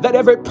that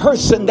every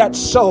person that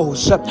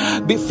sows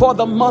before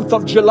the month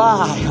of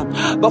July,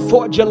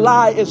 before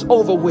July is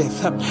over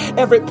with,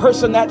 every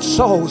person that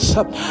sows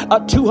a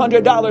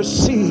 $200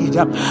 seed,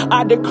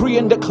 I decree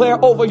and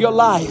declare over your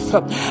life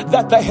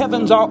that the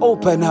heavens are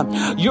open.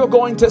 You're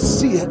going to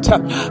see it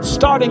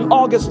starting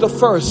August the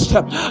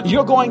 1st.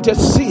 You're going to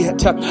see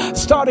it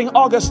starting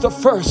August the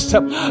 1st.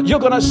 You're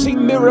going to see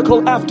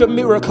miracle after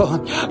miracle.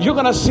 You're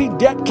going to see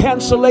debt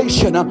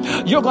cancellation.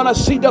 You're going to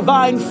see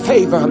divine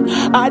favor.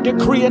 I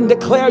decree and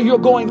declare you're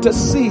going to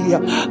see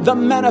the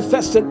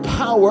manifested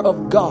power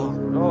of God.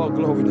 Oh,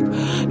 glory to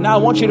God. Now I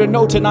want you to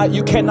know tonight,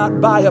 you cannot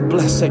buy a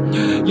blessing.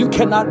 You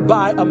cannot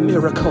buy a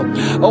miracle.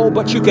 Oh,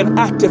 but you can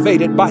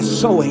activate it by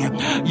sowing.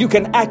 You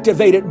can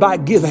activate it by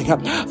giving.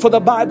 For the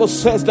Bible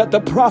says that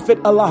the prophet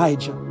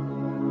Elijah,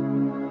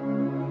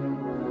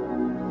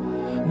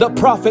 the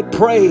prophet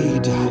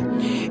prayed.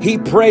 He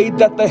prayed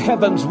that the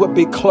heavens would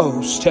be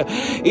closed.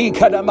 He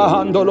prayed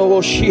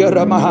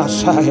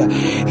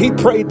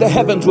the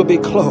heavens would be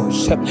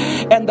closed,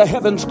 and the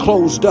heavens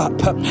closed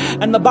up.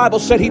 And the Bible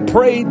said he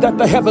prayed that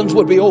the heavens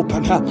would be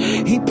open.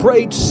 He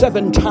prayed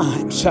 7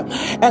 times,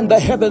 and the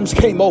heavens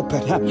came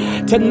open.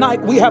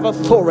 Tonight we have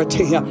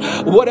authority.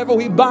 Whatever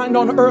we bind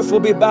on earth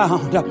will be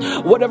bound.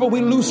 Whatever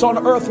we loose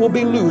on earth will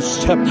be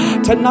loosed.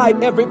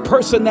 Tonight, every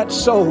person that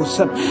sows,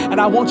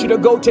 and I want you to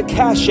go to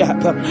Cash Cash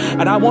App.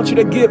 And I want you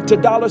to give to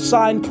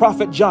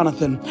 $Prophet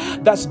Jonathan.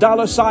 That's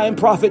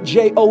 $Prophet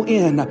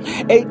JONATHAN.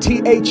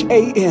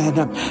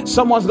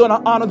 Someone's going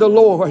to honor the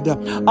Lord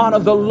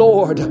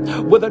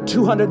with a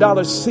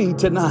 $200 seed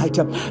tonight.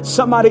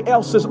 Somebody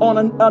else is on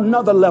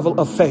another level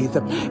of faith.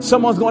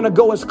 Someone's going to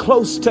go as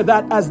close to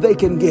that as they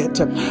can get.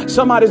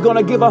 Somebody's going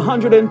to give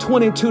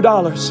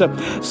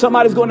 $122.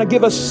 Somebody's going to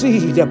give a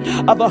seed of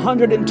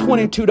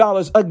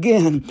 $122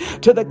 again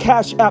to the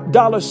Cash App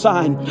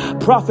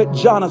 $Prophet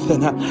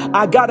Jonathan.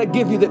 I got to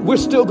give you that. We're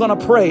still going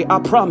to pray, I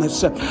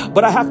promise,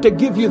 but I have to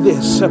give you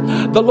this.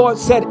 The Lord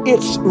said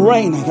it's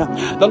raining.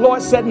 The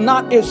Lord said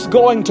not it's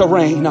going to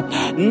rain,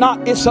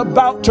 not it's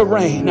about to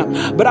rain,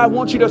 but I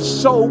want you to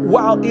sow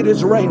while it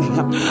is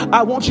raining.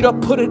 I want you to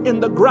put it in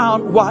the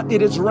ground while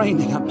it is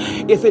raining.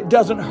 If it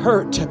doesn't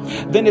hurt,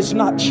 then it's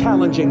not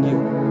challenging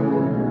you.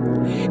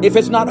 If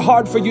it's not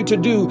hard for you to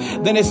do,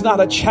 then it's not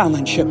a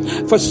challenge.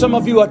 For some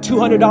of you, a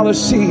 $200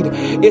 seed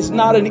is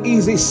not an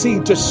easy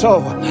seed to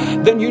sow.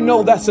 Then you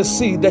know that's a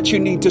seed that you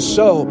need to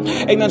sow.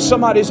 And then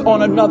somebody's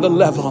on another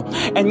level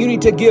and you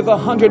need to give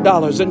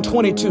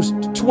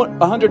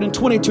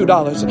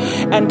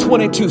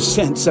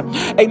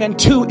 $122.22. Amen.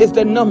 2 is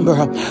the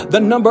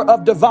number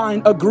of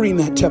divine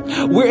agreement.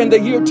 We're in the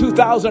year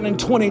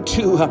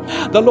 2022.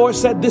 The Lord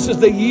said this is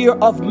the year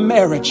of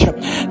marriage.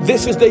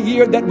 This is the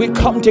year that we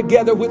come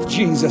together with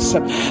Jesus.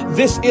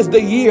 This is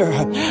the year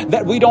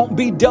that we don't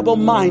be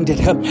double-minded.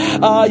 This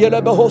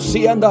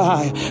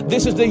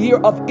is the year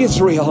of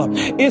Israel.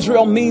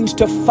 Israel means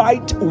to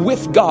fight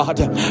with God.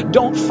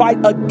 Don't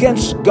fight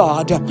against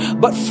God,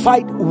 but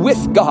fight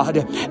with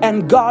God.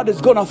 And God is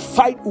going to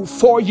fight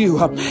for you.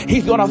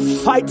 He's going to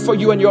fight for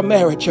you in your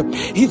marriage.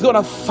 He's going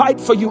to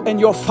fight for you in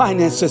your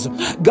finances.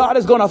 God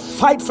is going to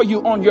fight for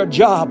you on your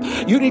job.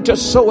 You need to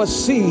sow a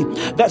seed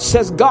that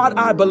says, God,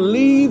 I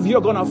believe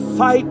you're going to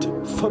fight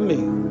for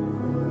me.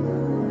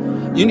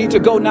 You need to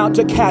go now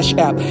to Cash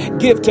App.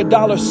 Give to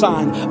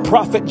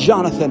 $Prophet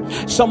Jonathan.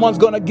 Someone's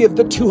going to give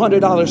the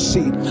 $200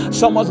 seed.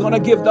 Someone's going to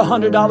give the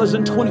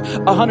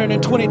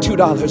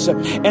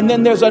 $122. And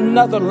then there's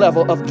another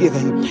level of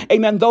giving.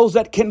 Amen. Those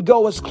that can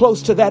go as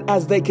close to that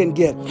as they can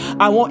get.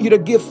 I want you to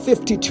give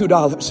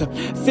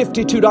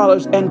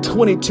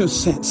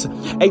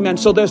 $52.22. Amen.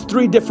 So there's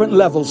 3 different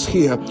levels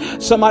here.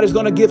 Somebody's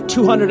going to give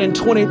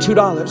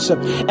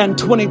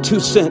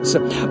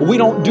 $222.22. We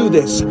don't do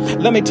this.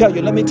 Let me tell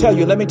you.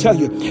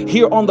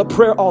 Here on the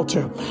prayer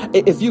altar,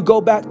 if you go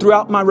back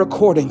throughout my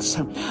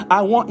recordings,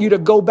 I want you to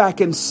go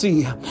back and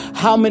see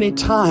how many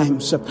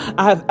times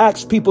I have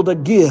asked people to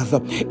give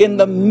in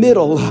the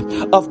middle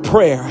of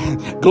prayer.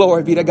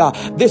 Glory be to God.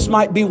 This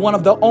might be one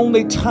of the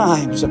only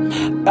times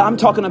I'm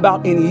talking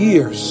about in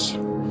years.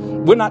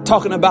 We're not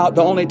talking about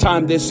the only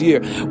time this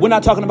year. We're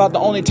not talking about the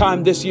only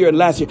time this year and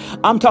last year.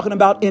 I'm talking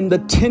about in the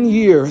 10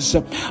 years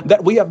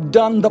that we have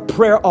done the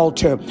prayer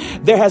altar.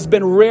 There has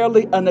been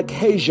rarely an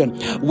occasion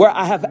where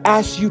I have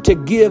asked you to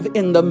give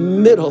in the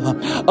middle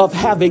of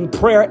having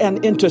prayer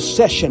and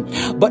intercession.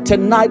 But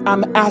tonight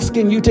I'm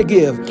asking you to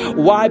give.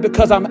 Why?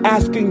 Because I'm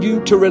asking you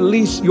to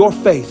release your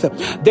faith.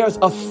 There's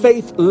a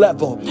faith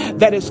level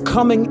that is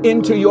coming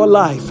into your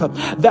life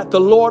that the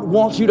Lord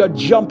wants you to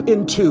jump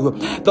into.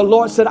 The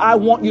Lord said, I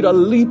want you to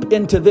leap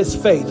into this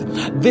faith.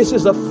 This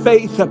is a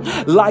faith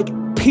like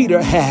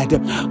Peter had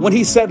when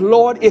he said,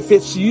 Lord, if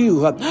it's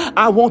you,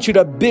 I want you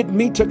to bid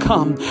me to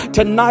come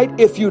tonight.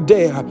 If you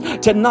dare,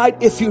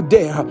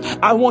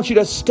 I want you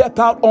to step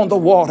out on the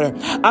water.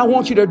 I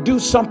want you to do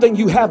something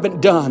you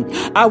haven't done.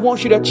 I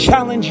want you to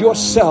challenge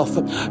yourself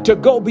to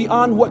go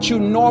beyond what you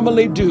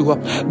normally do,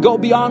 go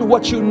beyond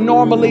what you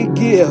normally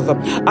give.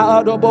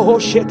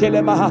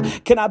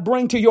 Can I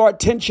bring to your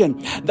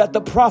attention that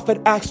the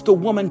prophet asked the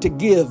woman to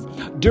give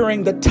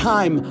during the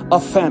time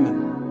of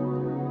famine?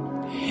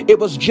 It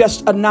was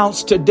just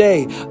announced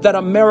today that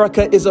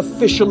America is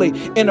officially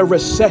in a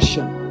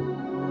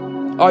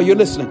recession. Are you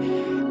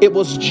listening? It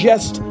was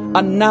just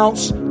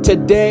announced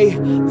today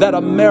that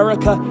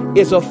America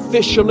is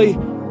officially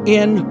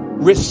in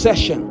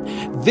recession.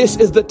 This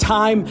is the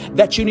time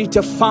that you need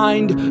to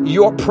find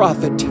your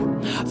prophet.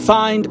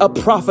 Find a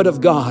prophet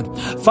of God.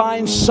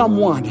 Find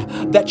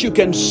someone that you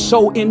can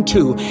sow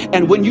into.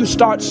 And when you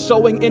start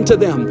sowing into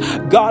them,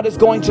 God is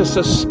going to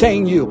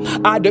sustain you.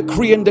 I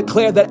decree and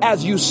declare that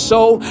as you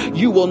sow,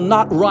 you will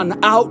not run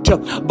out,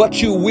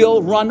 but you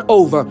will run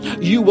over.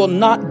 You will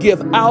not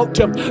give out.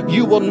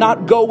 You will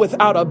not go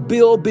without a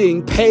bill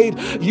being paid.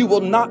 You will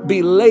not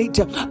be late.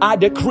 I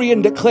decree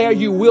and declare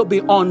you will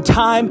be on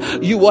time.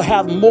 You will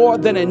have more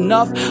than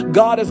enough.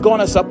 God is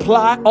going to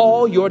supply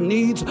all your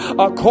needs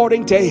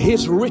according to His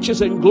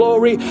riches and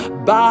glory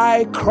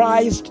by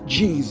Christ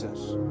Jesus.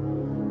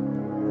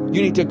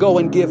 You need to go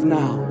and give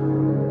now.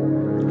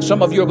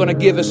 Some of you are going to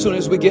give as soon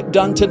as we get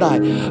done tonight.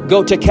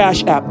 Go to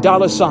Cash App,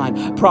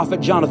 $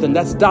 Prophet Jonathan.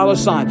 That's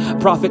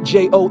 $ Prophet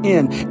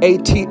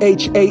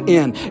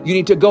JONATHAN. You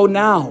need to go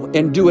now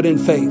and do it in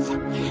faith.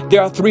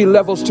 There are 3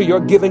 levels to your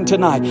giving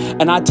tonight.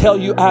 And I tell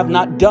you, I have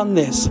not done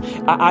this.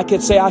 I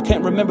could say I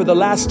can't remember the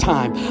last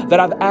time that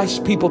I've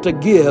asked people to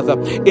give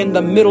in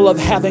the middle of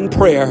having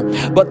prayer.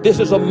 But this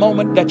is a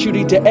moment that you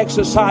need to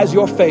exercise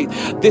your faith.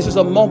 This is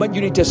a moment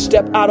you need to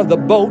step out of the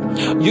boat.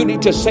 You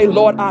need to say,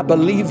 Lord, I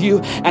believe you,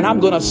 and I'm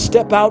going to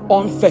step out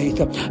on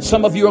faith.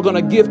 Some of you are going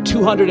to give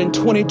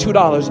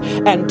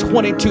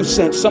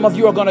 $222.22. Some of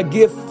you are going to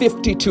give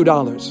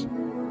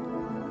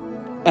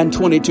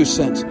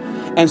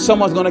 $52.22. And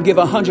someone's going to give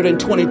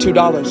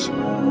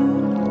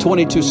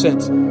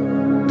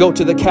 $122.22. Go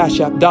to the Cash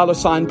App,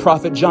 $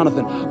 Prophet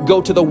Jonathan. Go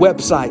to the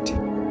website,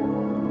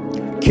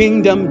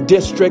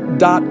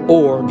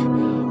 kingdomdistrict.org.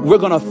 We're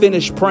going to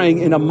finish praying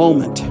in a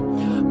moment.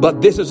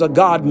 But this is a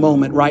God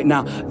moment right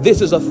now.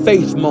 This is a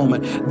faith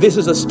moment. This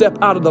is a step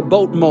out of the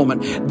boat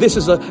moment. This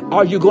is a,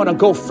 are you going to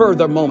go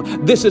further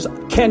moment? This is,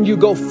 can you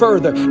go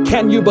further?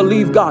 Can you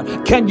believe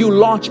God? Can you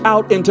launch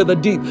out into the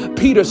deep?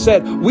 Peter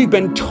said, we've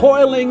been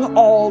toiling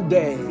all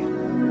day.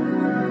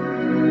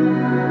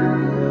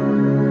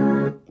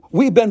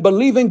 We've been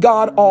believing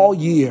God all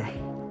year.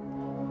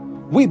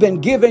 We've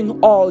been giving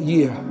all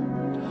year.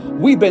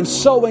 We've been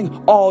sowing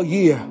all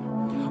year.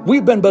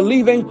 We've been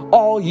believing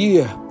all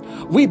year.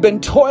 We've been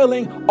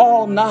toiling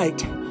all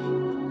night.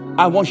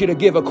 I want you to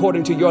give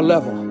according to your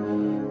level.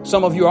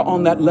 Some of you are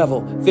on that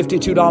level,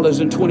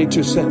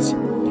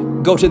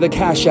 $52.22. Go to the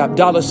Cash App,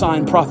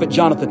 $ Prophet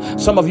Jonathan.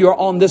 Some of you are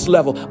on this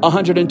level,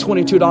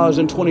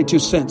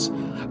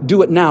 $122.22.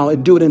 Do it now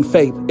and do it in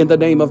faith in the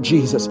name of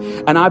Jesus.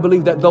 And I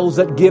believe that those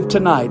that give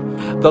tonight,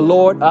 the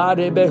Lord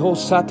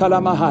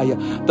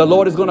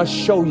is going to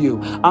show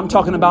you. I'm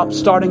talking about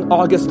starting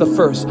August the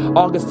 1st,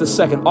 August the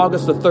 2nd,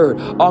 August the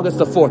 3rd, August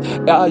the 4th.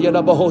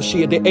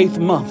 The 8th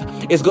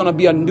month is going to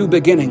be a new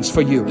beginnings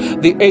for you.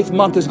 The 8th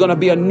month is going to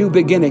be a new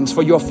beginnings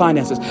for your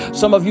finances.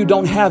 Some of you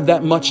don't have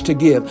that much to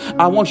give.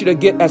 I want you to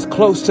get as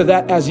close to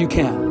that as you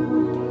can.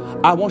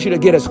 I want you to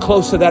get as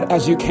close to that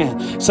as you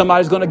can.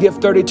 Somebody's going to give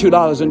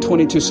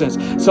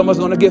 $32.22. Someone's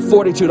going to give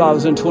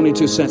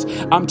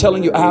 $42.22. I'm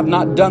telling you, I have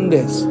not done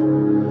this.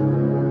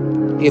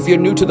 If you're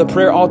new to the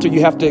prayer altar,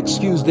 you have to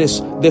excuse this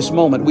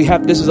moment.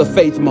 This is a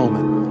faith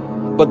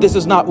moment. But this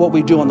is not what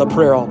we do on the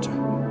prayer altar.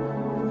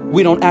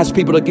 We don't ask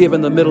people to give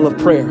in the middle of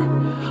prayer.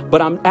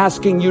 But I'm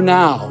asking you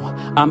now.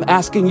 I'm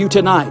asking you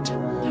tonight.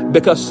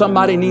 Because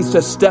somebody needs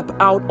to step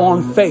out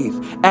on faith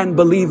and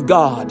believe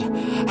God.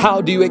 How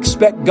do you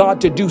expect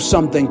God to do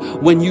something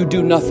when you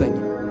do nothing?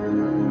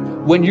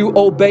 When you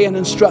obey an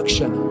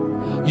instruction,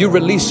 you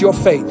release your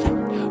faith.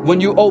 When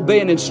you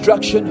obey an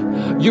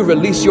instruction, you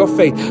release your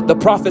faith. The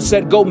prophet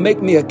said, go make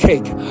me a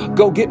cake.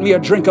 Go get me a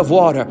drink of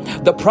water.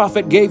 The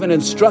prophet gave an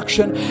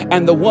instruction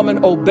and the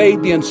woman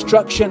obeyed the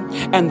instruction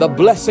and the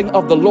blessing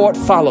of the Lord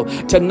followed.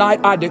 Tonight,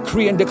 I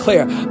decree and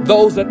declare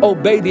those that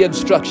obey the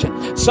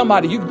instruction.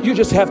 Somebody, you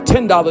just have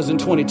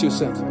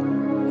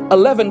 $10.22,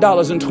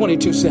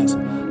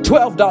 $11.22,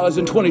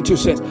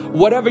 $12.22.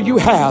 Whatever you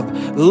have,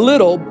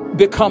 little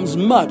becomes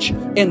much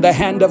in the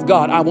hand of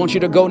God. I want you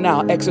to go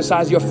now.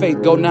 Exercise your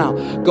faith. Go now.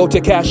 Go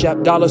to Cash App,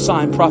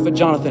 $ Prophet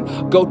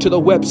Jonathan. Go to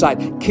the website,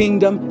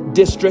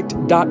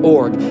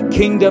 kingdomdistrict.org.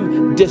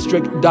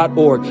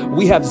 Kingdomdistrict.org.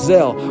 We have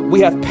Zelle. We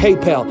have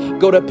PayPal.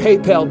 Go to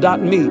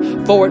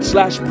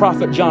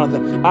paypal.me/Prophet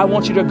Jonathan. I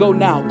want you to go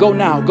now. Go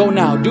now. Go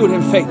now. Do it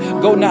in faith.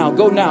 Go now.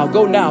 Go now.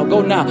 Go now.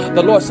 Go now.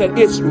 The Lord said,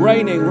 it's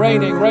raining,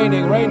 raining,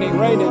 raining, raining,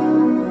 raining.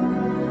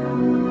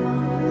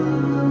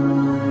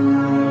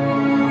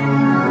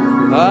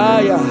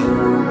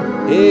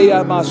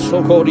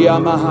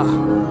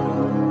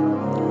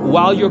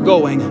 While you're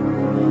going,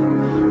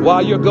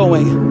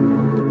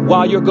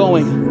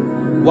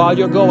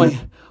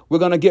 we're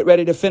going to get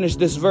ready to finish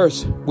this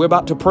verse. We're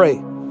about to pray.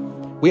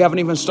 We haven't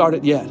even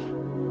started yet.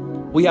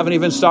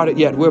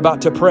 We're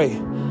about to pray.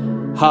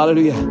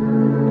 Hallelujah.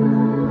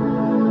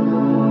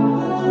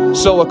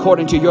 So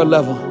according to your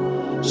level,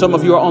 some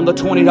of you are on the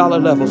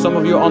 $20 level. Some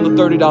of you are on the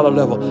 $30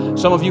 level.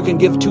 Some of you can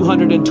give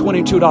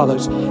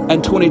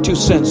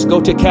 $222.22.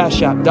 Go to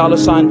Cash App,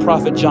 $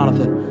 Prophet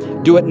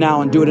Jonathan. Do it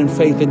now and do it in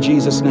faith in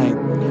Jesus' name.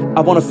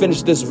 I want to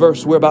finish this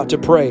verse. We're about to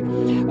pray.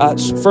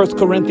 1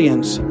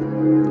 Corinthians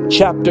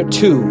chapter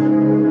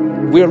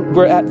 2.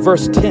 We're at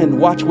verse 10.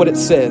 Watch what it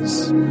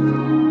says.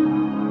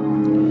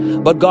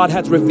 But God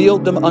hath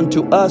revealed them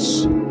unto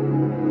us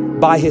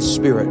by his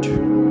Spirit.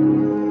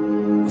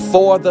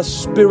 For the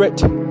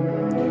Spirit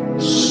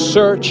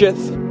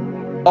searcheth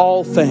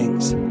all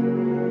things,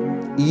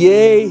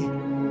 yea,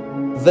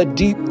 the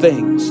deep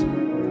things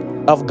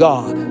of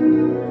God.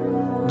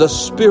 The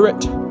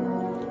Spirit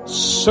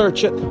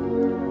searcheth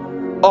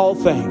all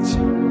things.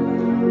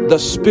 The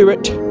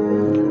Spirit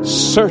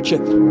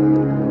searcheth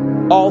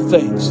all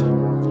things.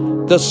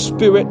 The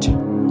Spirit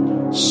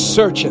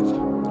searcheth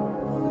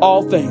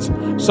all things.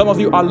 Some of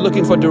you are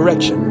looking for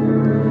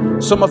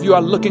direction. Some of you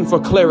are looking for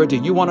clarity.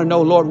 You want to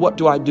know, Lord, what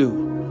do I do?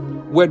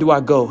 Where do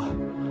I go?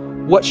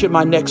 What should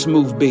my next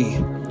move be?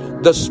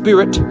 The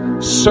Spirit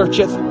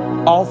searcheth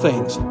all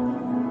things.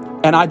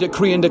 And I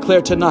decree and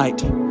declare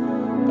tonight,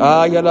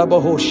 the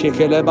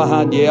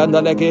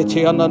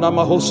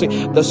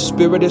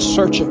Spirit is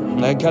searching.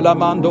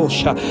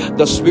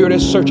 The Spirit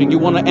is searching. You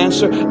want to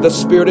answer? The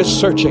Spirit is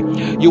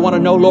searching. You want to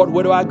know, Lord,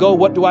 where do I go?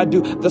 What do I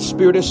do? The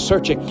Spirit is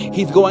searching.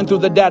 He's going through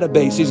the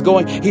database.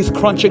 He's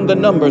crunching the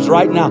numbers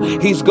right now.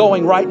 He's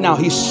going right now.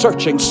 He's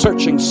searching.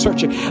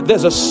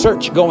 There's a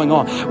search going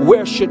on.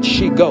 Where should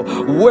she go?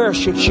 Where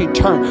should she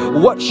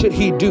turn? What should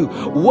he do?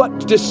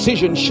 What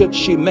decision should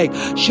she make?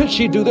 Should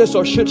she do this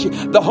or should she?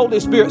 The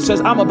Holy Spirit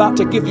says, I'm about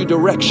to give you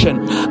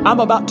direction. I'm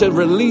about to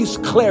release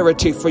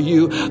clarity for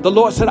you. The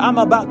Lord said, I'm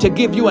about to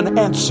give you an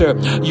answer.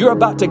 You're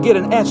about to get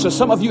an answer.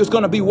 Some of you is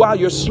going to be while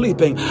you're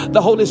sleeping. The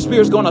Holy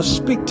Spirit is going to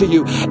speak to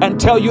you and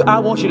tell you, I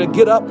want you to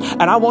get up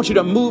and I want you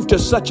to move to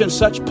such and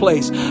such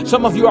place.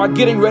 Some of you are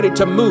getting ready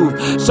to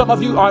move. Some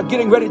of you are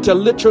getting ready to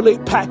literally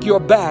pack your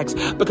bags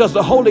because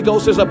the Holy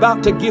Ghost is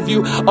about to give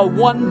you a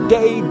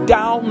one-day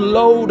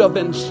download of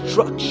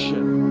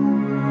instruction.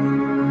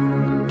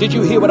 Did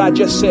you hear what I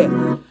just said?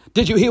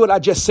 Did you hear what I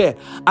just said?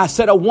 I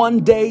said a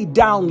one-day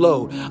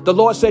download. The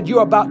Lord said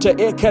you're about to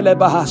tap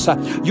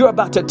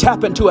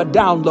into a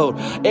download.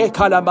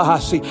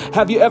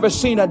 Have you ever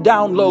seen a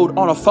download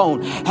on a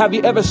phone? Have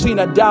you ever seen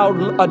a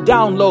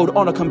download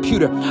on a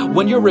computer?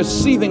 When you're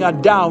receiving a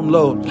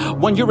download,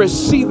 when you're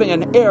receiving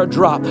an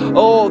airdrop,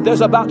 oh,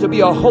 there's about to be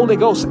a Holy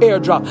Ghost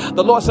airdrop.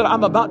 The Lord said,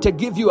 I'm about to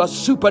give you a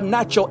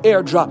supernatural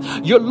airdrop.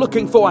 You're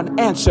looking for an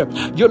answer.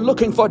 You're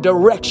looking for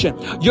direction.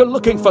 You're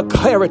looking for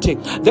clarity.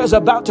 There's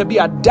about to be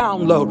a download.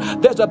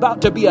 There's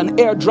about to be an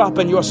airdrop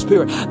in your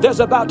spirit. There's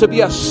about to be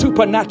a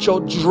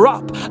supernatural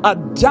drop, a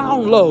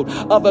download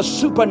of a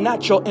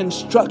supernatural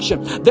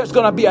instruction. There's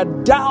going to be a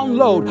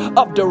download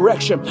of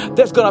direction.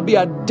 There's going to be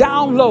a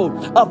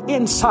download of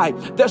insight.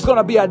 There's going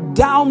to be a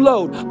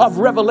download of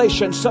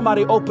revelation.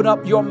 Somebody open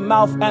up your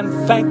mouth and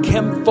thank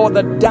him for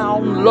the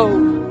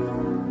download.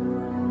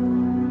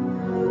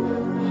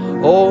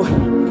 Oh,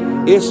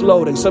 it's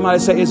loading. Somebody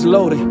say it's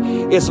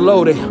loading. It's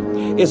loading.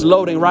 It's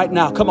loading right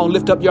now. Come on,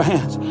 lift up your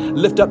hands.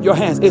 Lift up your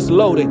hands. It's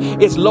loading.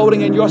 It's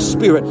loading in your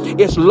spirit.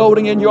 It's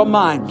loading in your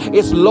mind.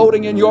 It's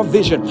loading in your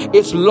vision.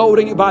 It's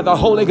loading by the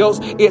Holy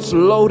Ghost. It's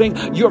loading.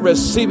 You're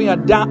receiving a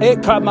down.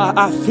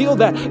 I feel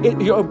that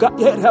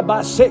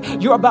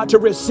you're about to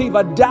receive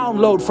a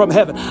download from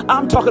heaven.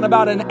 I'm talking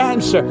about an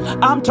answer.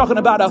 I'm talking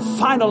about a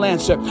final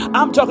answer.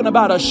 I'm talking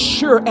about a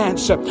sure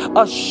answer.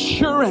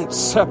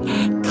 Assurance,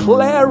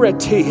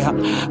 clarity,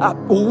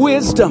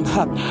 wisdom,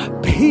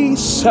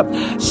 peace.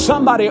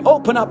 Somebody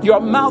open up your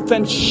mouth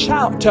and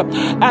shout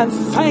and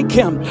thank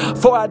him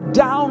for a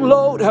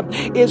download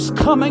is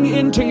coming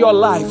into your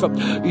life.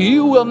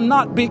 You will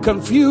not be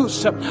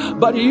confused,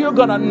 but you're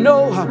going to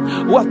know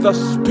what the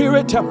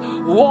Spirit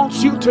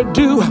wants you to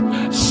do.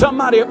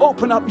 Somebody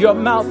open up your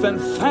mouth and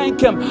thank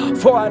him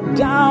for a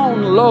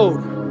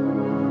download.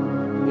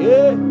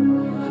 Yeah.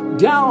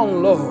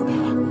 Download.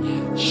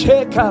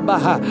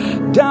 Shekabaha,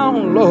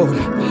 download,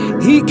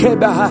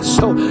 Ikebaha,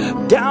 so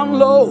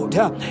download,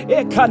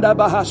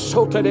 Ekadabaha,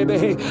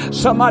 Sotadebehe.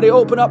 Somebody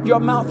open up your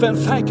mouth and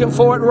thank him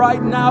for it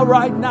right now,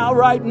 right now,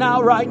 right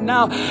now, right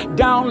now.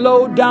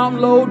 Download,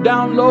 download,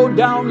 download,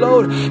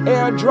 download,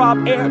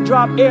 airdrop,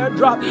 airdrop,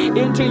 airdrop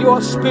into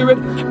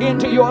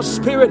your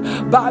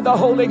spirit by the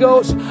Holy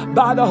Ghost,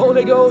 by the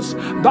Holy Ghost,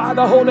 by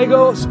the Holy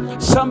Ghost.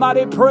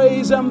 Somebody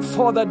praise him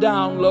for the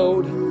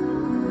download.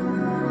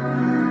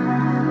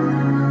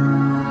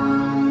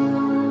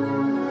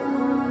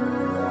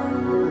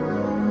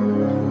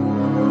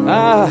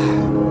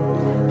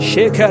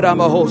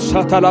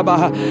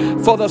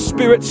 For the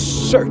Spirit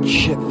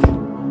searcheth.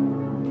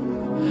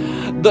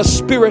 The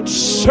Spirit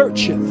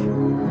searcheth.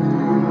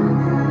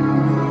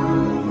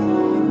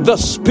 The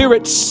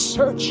Spirit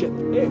searcheth.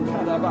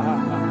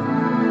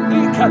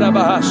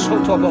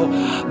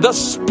 The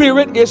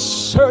Spirit is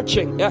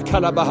searching.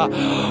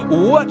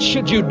 What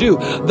should you do?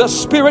 The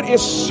Spirit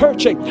is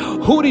searching.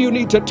 Who do you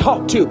need to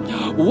talk to?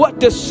 What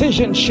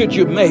decision should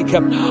you make?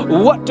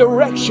 What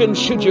direction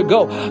should you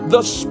go?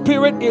 The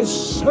Spirit is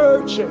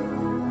searching.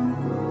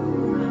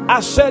 I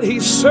said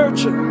he's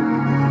searching.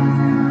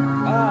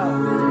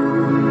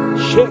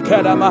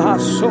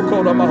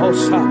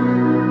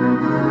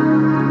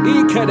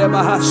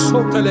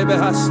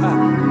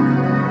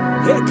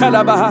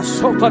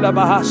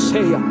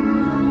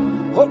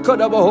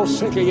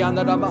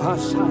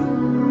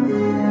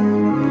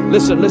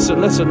 Listen.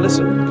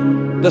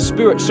 The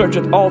Spirit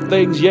searcheth all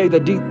things, yea, the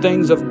deep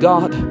things of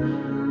God.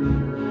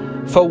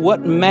 For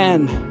what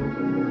man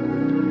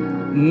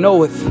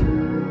knoweth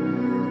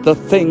the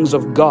things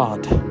of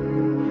God,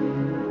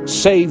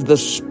 save the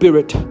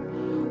spirit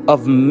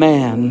of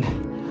man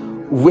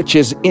which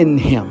is in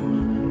him?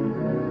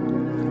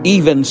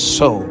 Even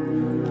so,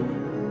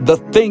 the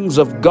things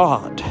of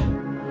God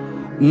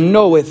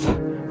knoweth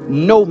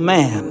no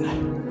man,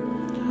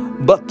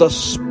 but the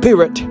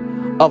Spirit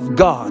of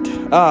God.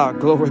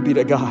 Glory be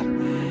to God.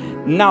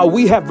 Now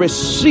we have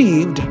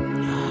received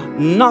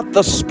not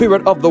the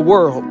spirit of the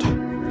world,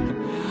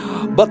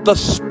 but the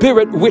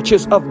Spirit which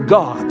is of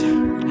God,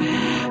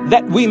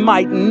 that we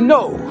might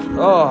know,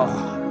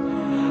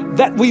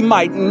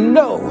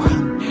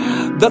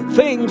 the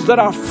things that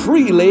are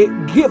freely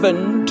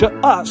given to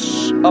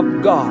us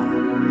of God.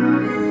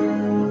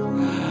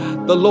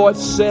 The Lord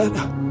said,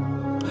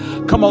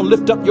 come on,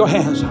 lift up your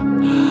hands.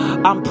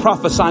 I'm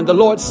prophesying. The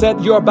Lord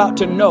said, you're about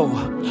to know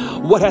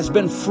what has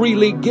been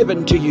freely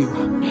given to you.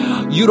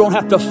 You don't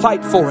have to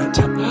fight for it.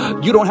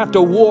 You don't have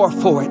to war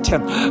for it.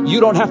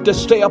 You don't have to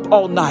stay up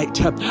all night.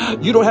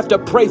 You don't have to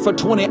pray for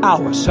 20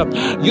 hours.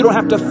 You don't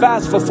have to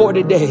fast for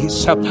 40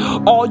 days.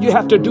 All you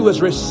have to do is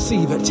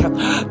receive it.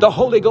 The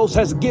Holy Ghost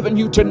has given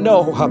you to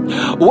know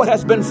what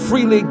has been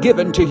freely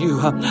given to you.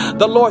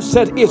 The Lord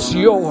said, it's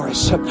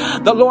yours.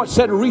 The Lord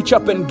said, reach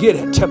up and get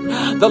it.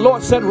 The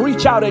Lord said,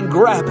 reach out and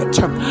grab it.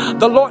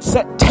 The Lord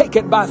said, take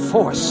it by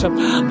force.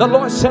 The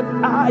Lord said,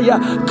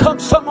 come,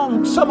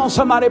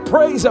 somebody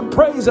praise him,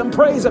 praise him,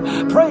 praise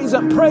him, praise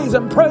him, praise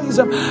him, praise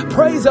him,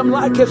 praise him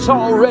like it's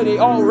already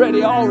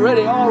yours.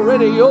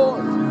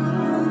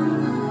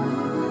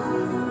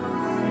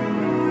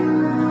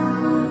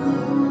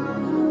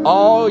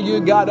 All you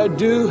gotta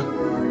do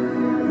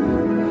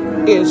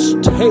is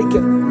take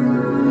it.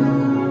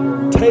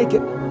 Take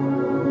it.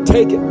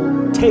 Take it.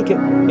 Take it.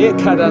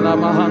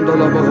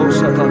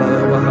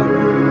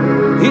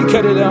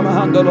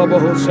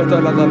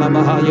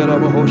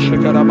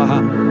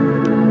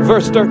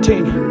 Verse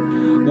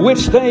 13,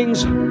 which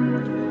things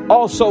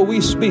also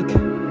we speak,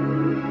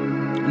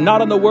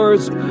 not in the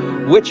words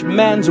which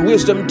man's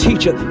wisdom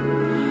teacheth,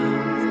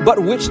 but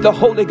which the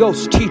Holy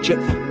Ghost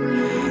teacheth,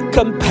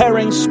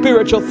 comparing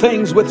spiritual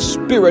things with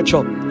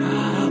spiritual.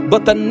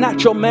 But the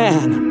natural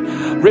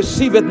man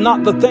receiveth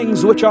not the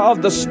things which are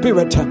of the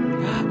Spirit,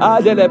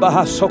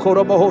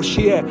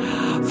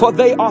 for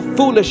they are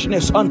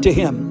foolishness unto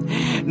him.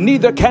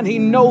 Neither can he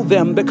know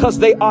them, because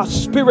they are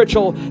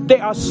spiritual. They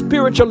are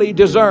spiritually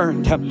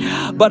discerned.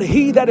 But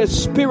he that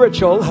is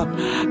spiritual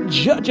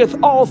judgeth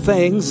all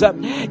things,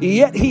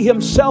 yet he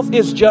himself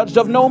is judged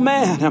of no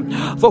man.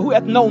 For who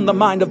hath known the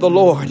mind of the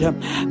Lord,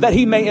 that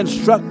he may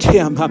instruct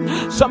him?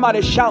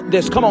 Somebody shout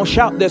this. Come on,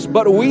 shout this.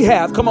 But we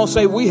have. Come on,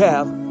 say we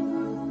have.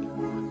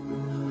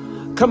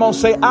 Come on,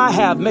 say I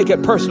have. Make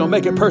it personal.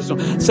 Make it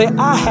personal. Say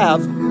I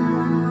have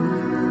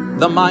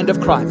the mind of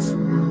Christ.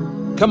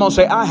 Come on,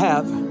 say I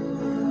have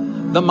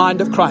the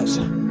mind of Christ.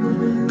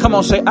 Come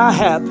on, say I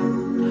have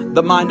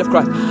the mind of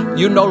Christ.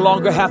 You no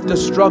longer have to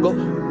struggle.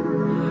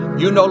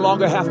 You no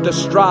longer have to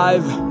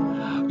strive.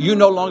 You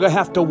no longer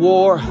have to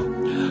war.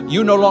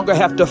 You no longer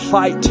have to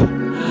fight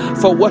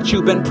for what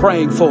you've been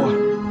praying for.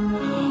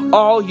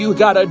 All you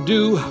gotta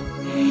do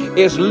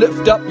is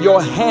lift up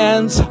your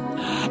hands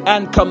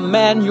and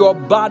command your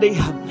body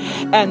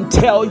and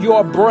tell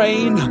your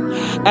brain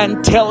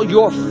and tell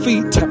your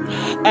feet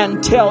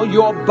and tell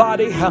your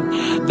body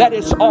that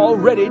it's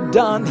already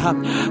done.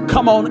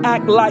 Come on,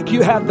 act like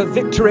you have the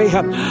victory.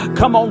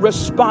 Come on,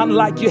 respond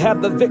like you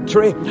have the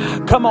victory.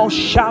 Come on,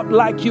 shout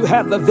like you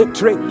have the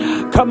victory.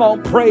 Come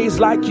on, praise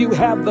like you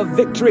have the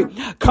victory.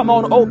 Come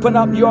on, open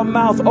up your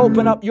mouth,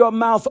 open up your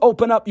mouth,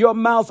 open up your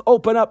mouth,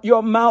 open up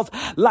your mouth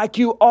like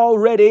you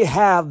already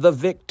have the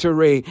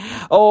victory.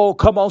 Oh,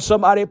 come on,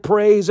 somebody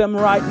praise him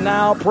right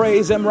now,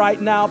 praise him right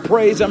now,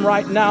 praise him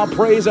right now,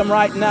 praise him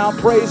right now,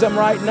 praise him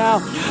right now,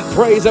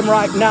 praise him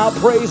right now,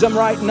 praise him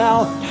right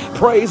now,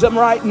 praise him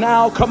right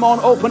now. Come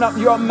on, open up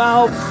your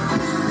mouth.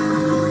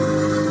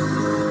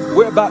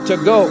 We're about to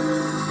go,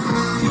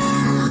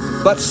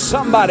 but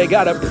somebody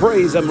got to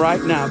praise him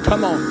right now.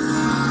 Come on.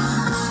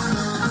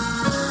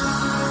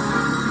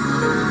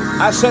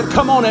 I said,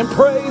 come on and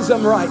praise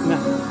him right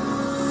now.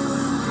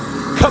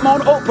 Come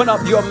on, open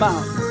up your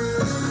mouth.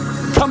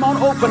 Come on,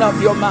 open up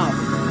your mouth.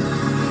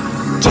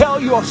 Tell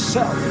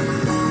yourself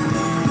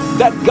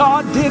that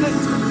God did it.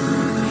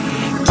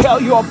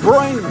 Tell your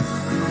brain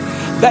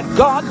that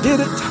God did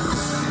it.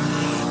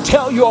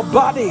 Tell your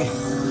body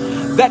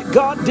that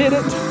God did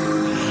it.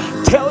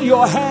 Tell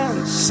your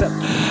hands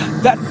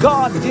that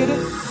God did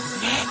it.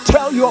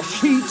 Tell your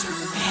feet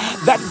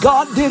that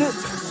God did it.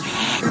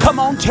 Come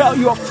on, tell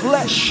your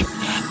flesh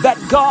that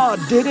God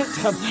did it.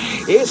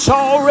 It's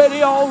already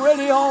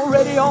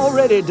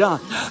done.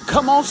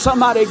 Come on,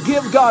 somebody,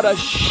 give God a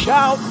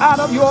shout out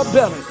of your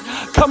belly.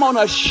 Come on,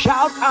 a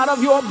shout out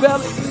of your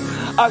belly.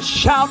 A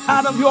shout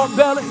out of your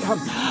belly.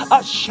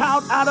 A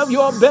shout out of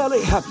your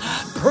belly.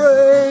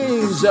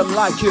 Praise him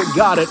like you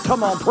got it.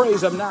 Come on,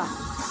 praise him now.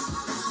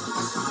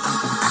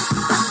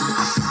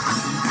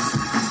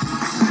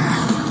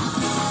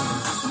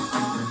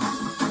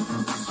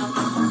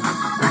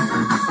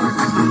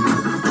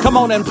 Come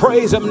on and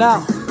praise him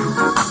now.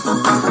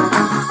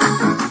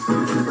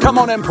 Come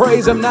on and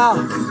praise him now.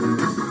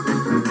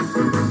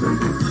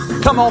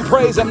 Come on,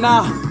 praise him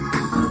now.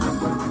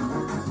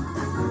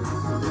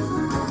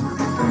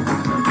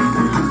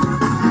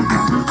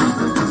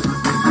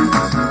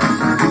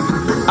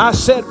 I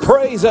said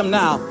praise him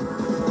now.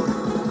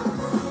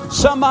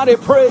 Somebody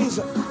praise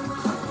him.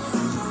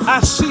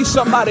 I see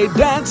somebody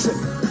dancing.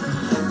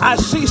 I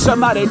see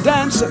somebody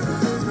dancing.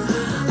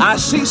 I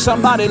see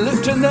somebody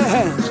lifting their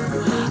hands.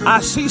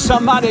 I see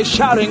somebody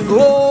shouting,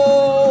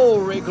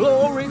 glory,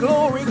 glory,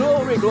 glory,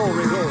 glory,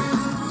 glory, glory.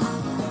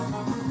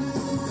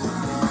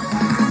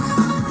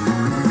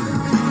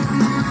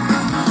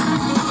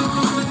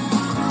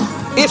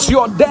 It's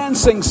your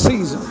dancing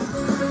season.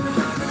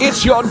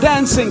 It's your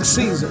dancing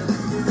season.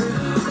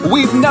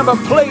 We've never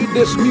played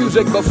this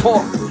music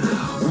before.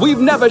 We've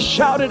never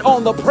shouted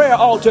on the prayer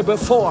altar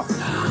before.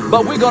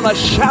 But we're going to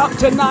shout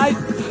tonight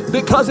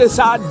because it's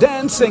our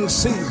dancing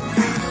season.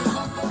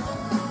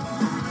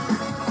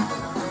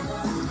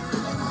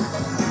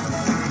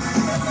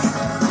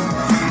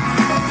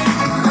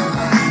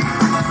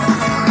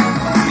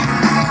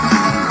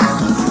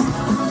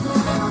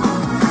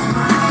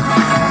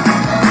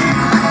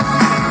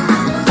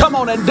 Come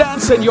on and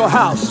dance in your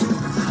house.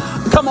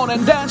 Come on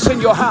and dance in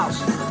your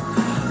house.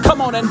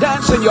 Come on and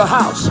dance in your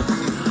house.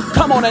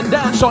 Come on and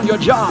dance on your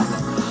job.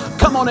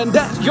 Come on and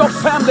dance. Your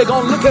family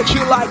gonna look at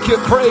you like you're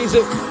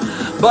crazy,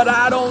 but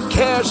I don't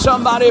care.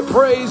 Somebody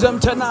praise him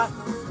tonight.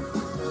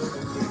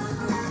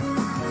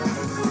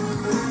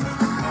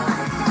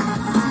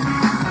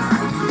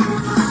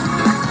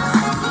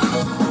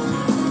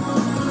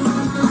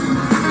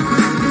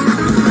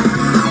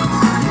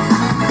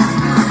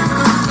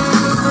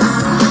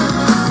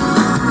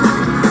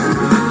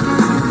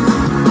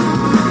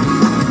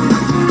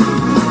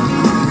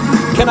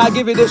 Can I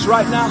give you this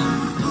right now?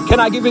 Can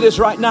I give you this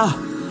right now?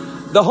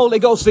 The Holy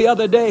Ghost the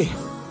other day,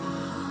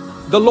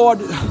 the Lord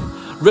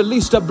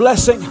released a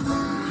blessing.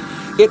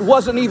 It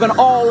wasn't even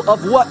all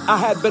of what I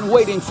had been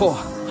waiting for.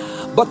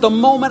 But the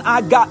moment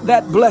I got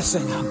that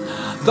blessing,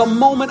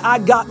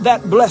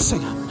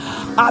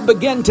 I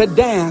began to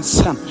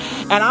dance.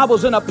 And I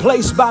was in a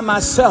place by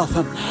myself.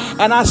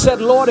 And I said,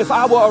 Lord, if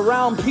I were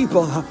around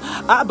people,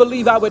 I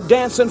believe I would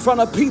dance in front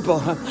of people.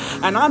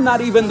 And I'm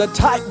not even the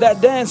type that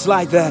dance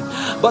like that.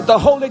 But the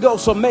Holy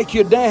Ghost will make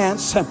you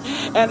dance.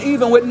 And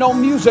even with no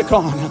music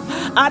on.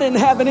 I didn't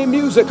have any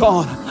music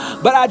on.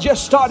 But I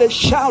just started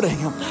shouting.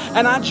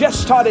 And I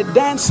just started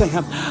dancing.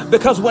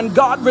 Because when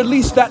God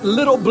released that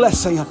little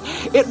blessing,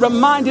 it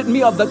reminded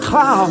me of the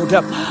cloud.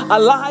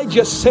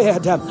 Elijah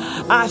said,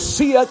 I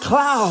see a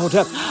cloud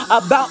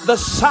about the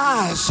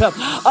size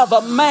of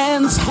a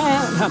man's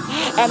hand.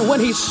 And when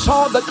he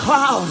saw the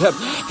cloud,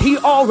 he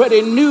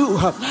already knew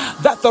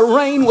that the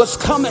rain was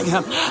coming.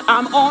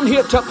 I'm on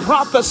here to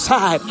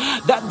prophesy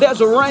that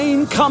there's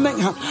rain coming,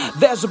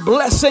 there's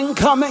blessing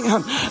coming,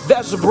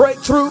 there's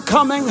breakthrough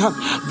coming,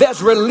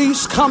 there's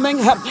release coming.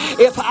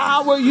 If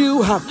I were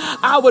you,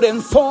 I would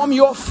inform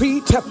your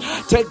feet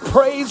to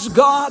praise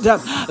God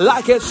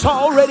like it's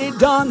already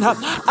done.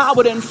 I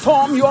would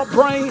inform your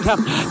brain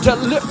to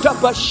lift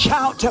up a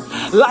shout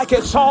like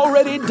it's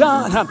already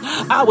done.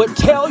 I would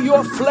tell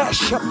your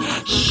flesh,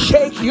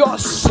 shake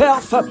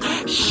yourself,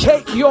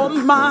 shake your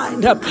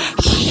mind,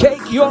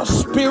 shake your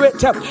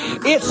spirit.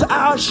 It's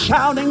our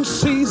shouting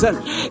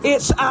season.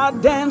 It's our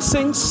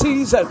dancing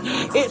season.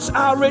 It's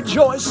our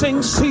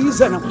rejoicing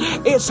season.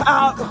 It's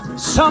our,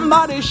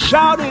 somebody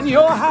shout in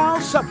your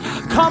house.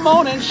 Come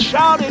on and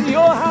shout in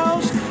your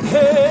house.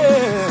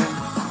 Hey.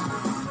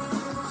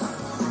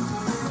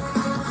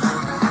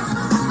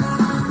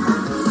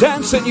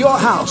 Dance in your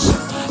house.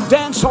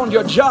 Dance on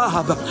your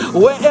job.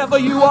 Wherever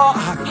you are,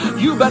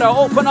 you better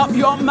open up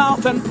your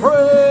mouth and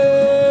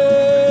praise.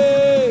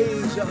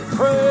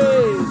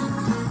 Praise.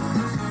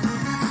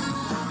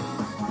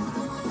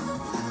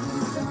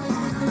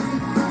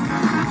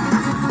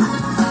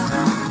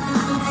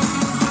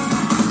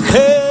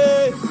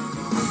 Hey.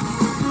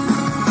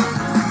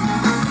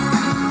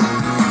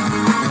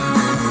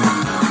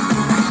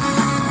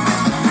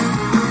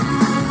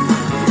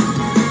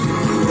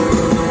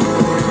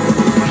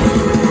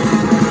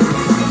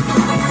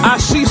 I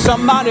see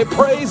somebody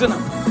praising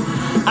him.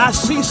 I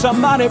see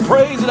somebody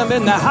praising him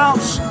in the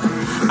house.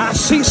 I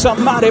see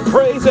somebody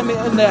praising him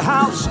in the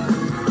house.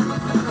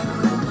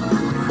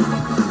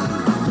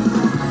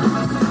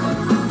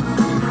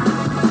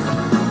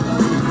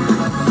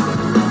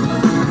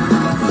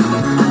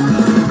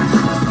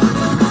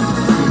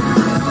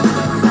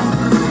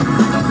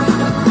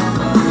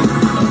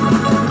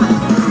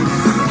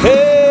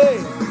 Hey,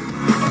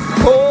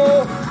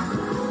 oh,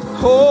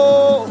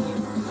 oh,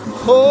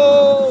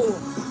 oh.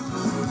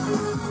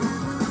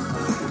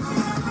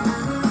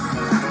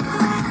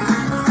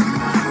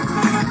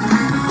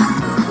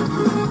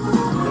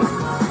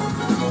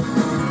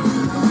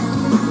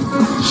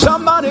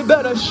 Somebody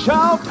better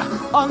shout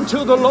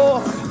unto the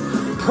Lord.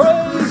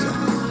 Praise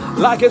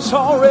like it's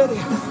already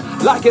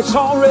done.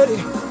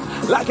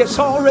 It's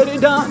already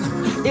done.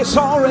 It's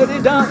already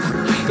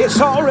done. It's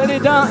already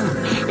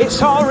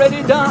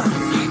done.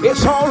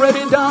 It's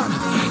already done.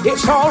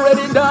 It's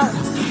already done.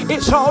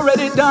 It's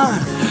already done.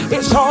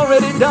 It's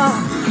already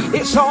done.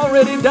 It's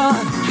already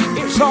done.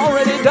 It's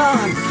already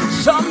done.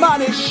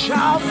 Somebody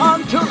shout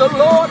unto the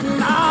Lord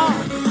now.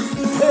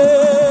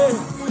 Hey.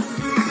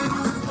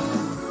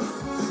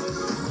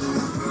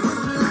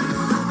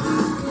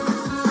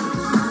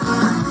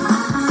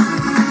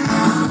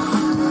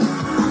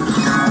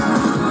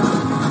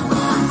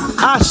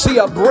 I see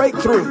a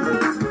breakthrough.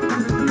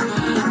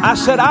 I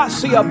said, I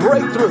see a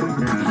breakthrough.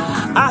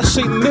 I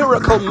see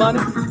miracle money.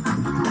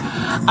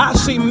 I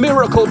see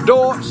miracle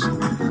doors.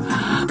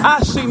 I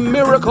see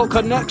miracle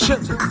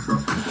connections.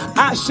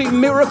 I see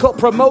miracle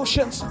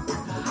promotions.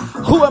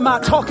 Who am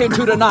I talking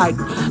to tonight?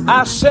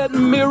 I said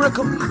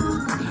miracle.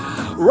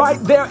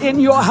 Right there in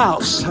your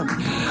house.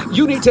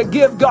 You need to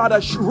give God a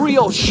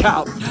real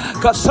shout,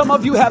 because some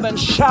of you haven't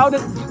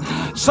shouted.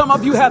 Some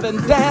of you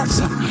haven't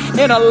danced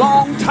in a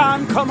long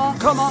time. Come on,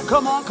 come on,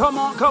 come on, come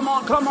on, come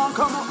on, come on,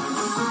 come on.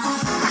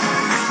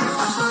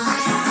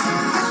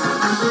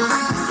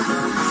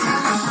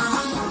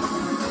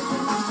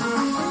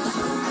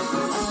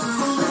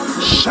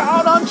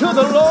 Shout unto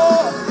the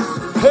Lord.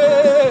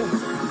 Hey.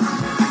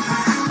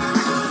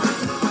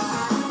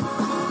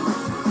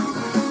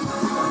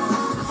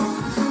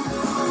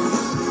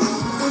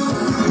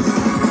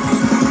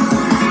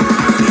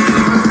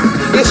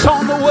 It's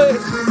on the way.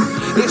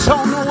 It's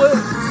on the way.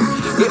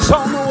 It's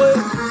on the way.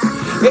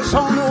 It's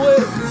on the way.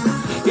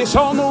 It's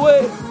on the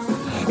way.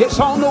 It's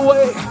on the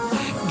way.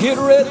 Get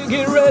ready,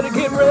 get ready,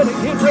 get ready,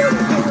 get ready,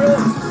 get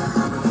ready.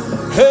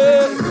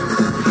 Hey,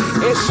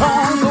 it's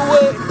on the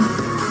way.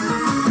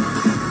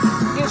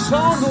 It's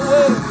on the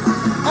way.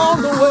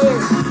 On the way.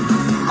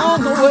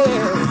 On the way.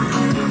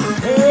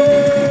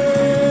 Hey.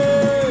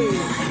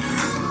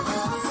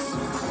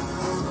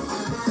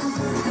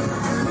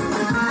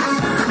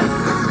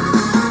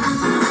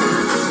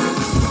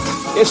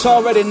 It's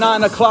already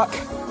 9 o'clock.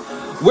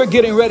 We're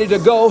getting ready to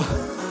go.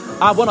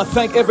 I want to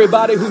thank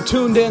everybody who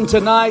tuned in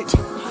tonight.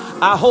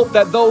 I hope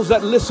that those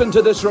that listen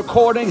to this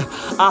recording,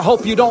 I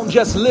hope you don't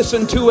just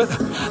listen to it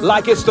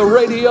like it's the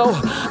radio.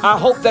 I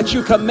hope that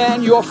you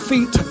command your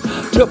feet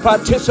to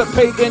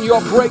participate in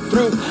your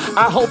breakthrough.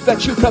 I hope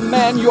that you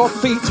command your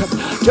feet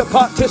to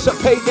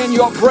participate in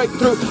your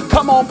breakthrough.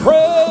 Come on,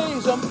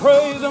 praise Him,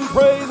 praise Him,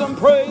 praise Him,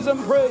 praise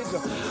Him, praise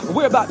Him.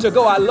 We're about to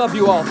go. I love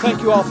you all.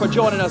 Thank you all for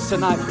joining us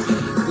tonight.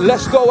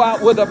 Let's go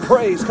out with a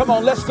praise. Come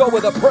on, let's go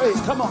with a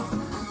praise. Come on.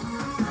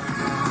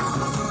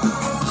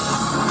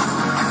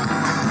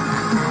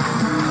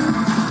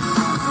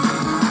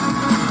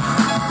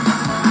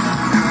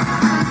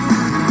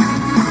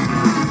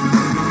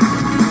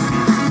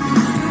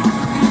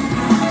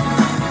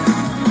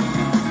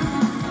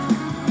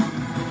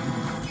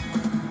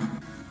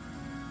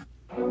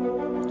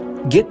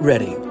 Get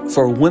ready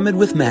for Women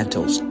with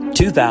Mantles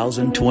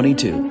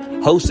 2022,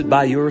 hosted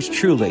by yours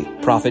truly,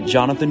 Prophet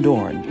Jonathan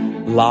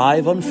Dorn,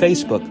 live on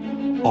Facebook,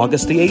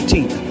 August the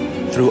 18th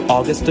through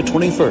August the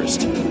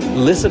 21st.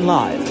 Listen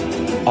live,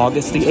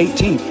 August the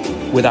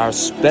 18th, with our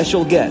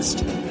special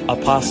guest,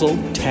 Apostle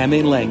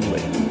Tammy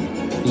Langley.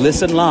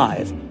 Listen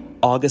live,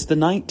 August the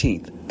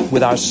 19th,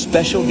 with our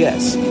special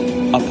guest,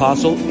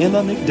 Apostle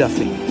Emma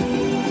McDuffie.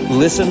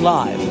 Listen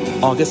live,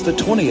 August the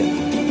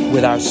 20th,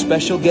 with our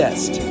special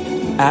guest,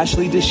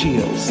 Ashley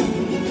DeShields.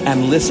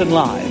 And listen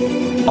live,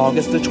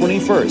 August the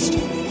 21st,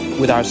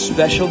 with our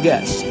special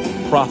guest,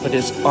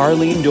 Prophetess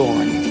Arlene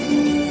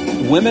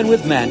Dorn. Women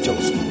with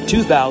Mantles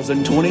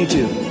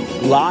 2022,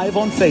 live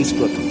on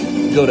Facebook.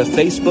 Go to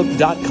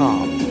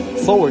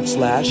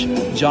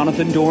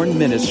facebook.com/Jonathan Dorn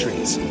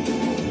Ministries.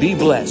 Be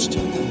blessed,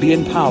 be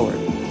empowered,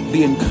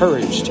 be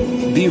encouraged,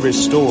 be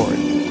restored,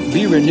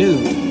 be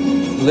renewed.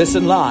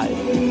 Listen live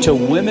to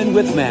Women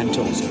with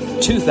Mantles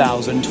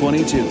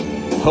 2022,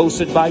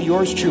 hosted by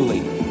yours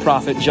truly,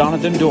 Prophet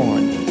Jonathan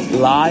Dorn,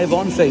 live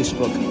on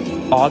Facebook,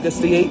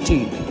 August the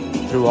 18th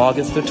through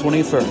August the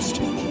 21st.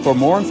 For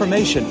more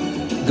information,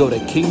 go to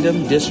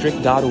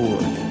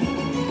kingdomdistrict.org.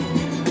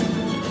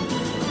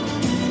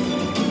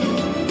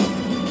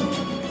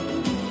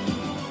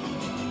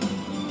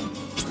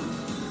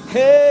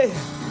 Hey,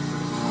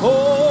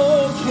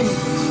 oh Jesus.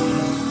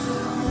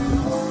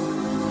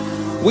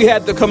 We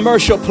had the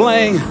commercial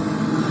playing.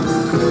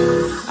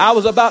 I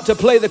was about to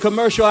play the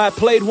commercial. I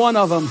played one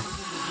of them.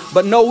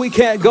 But no, we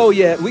can't go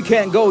yet. We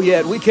can't go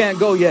yet. We can't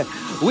go yet.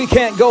 We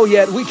can't go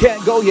yet. We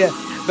can't go yet.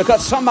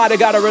 Because somebody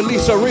got to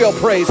release a real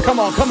praise. Come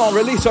on,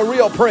 release a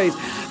real praise.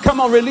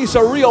 Come on, release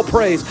a real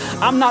praise.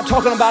 I'm not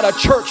talking about a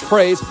church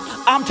praise.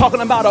 I'm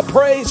talking about a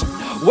praise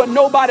where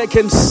nobody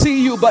can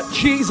see you but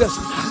Jesus.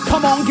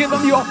 Come on, give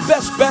him your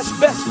best praise.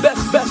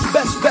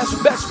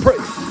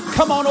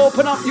 Come on,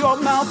 open up your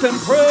mouth and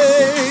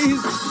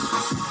praise.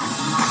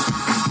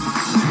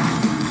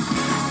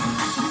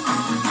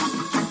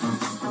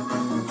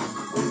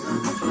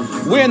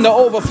 We're in the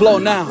overflow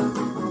now.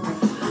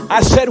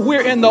 I said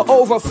we're in the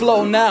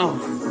overflow now.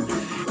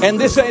 And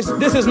this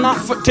is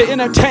not to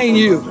entertain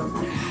you.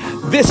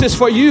 This is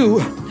for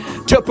you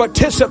to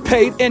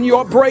participate in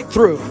your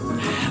breakthrough.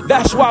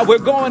 That's why we're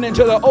going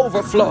into the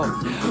overflow.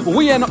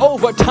 We in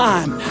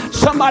overtime.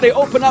 Somebody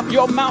open up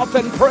your mouth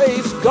and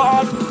praise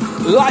God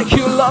like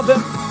you love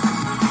him.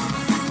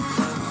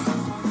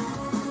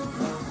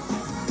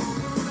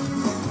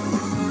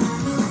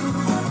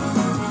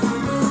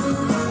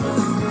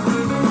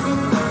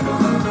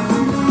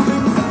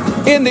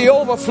 In the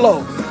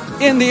overflow,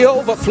 in the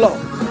overflow,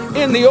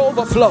 in the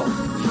overflow,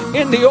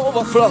 in the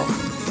overflow,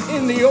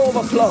 in the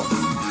overflow.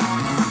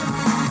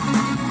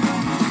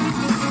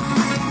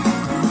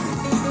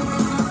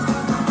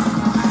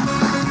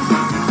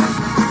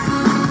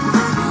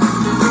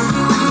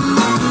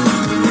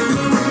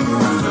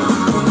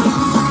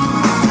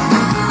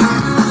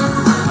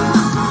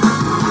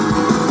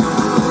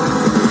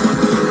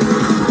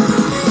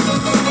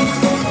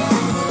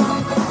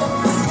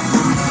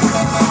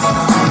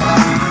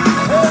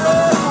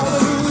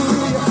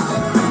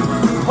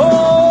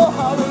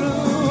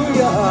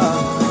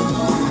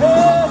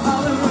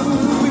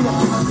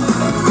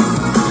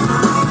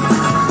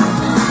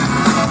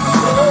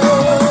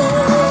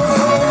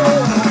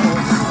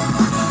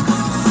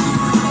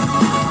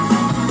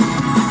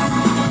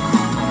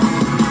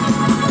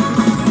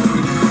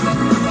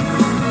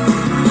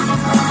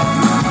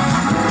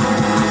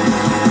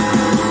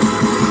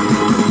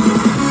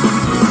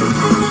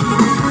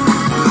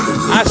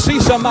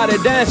 somebody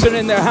dancing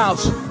in their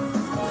house.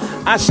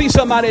 I see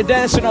somebody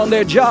dancing on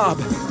their job.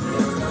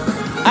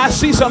 I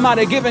see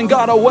somebody giving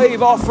God a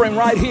wave offering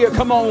right here.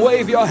 Come on,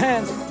 wave your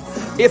hands.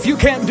 If you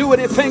can't do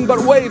anything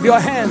but wave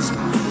your hands.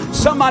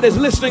 Somebody's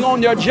listening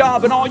on your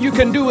job and all you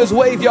can do is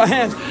wave your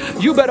hands.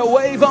 You better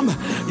wave them.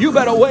 You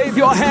better wave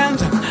your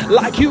hands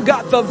like you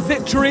got the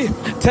victory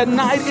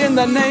tonight in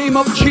the name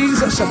of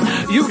Jesus.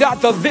 You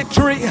got the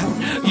victory.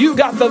 You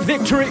got the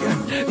victory.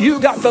 You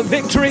got the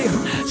victory.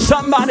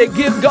 Somebody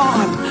give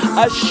God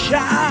a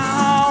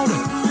shout.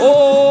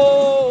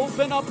 Oh,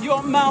 open up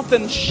your mouth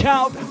and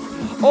shout.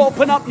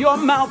 Open up your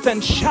mouth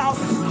and shout.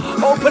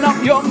 Open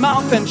up your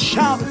mouth and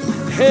shout.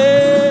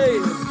 Hey.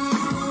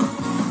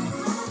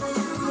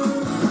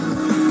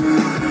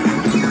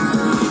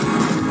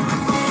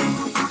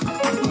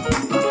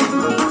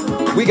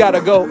 We got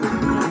to go,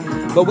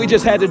 but we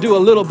just had to do a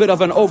little bit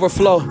of an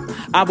overflow.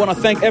 I want to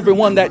thank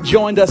everyone that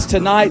joined us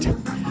tonight.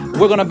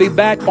 We're going to be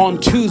back on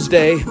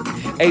Tuesday.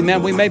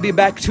 Amen. We may be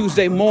back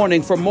Tuesday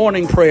morning for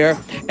morning prayer,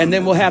 and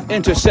then we'll have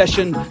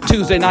intercession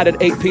Tuesday night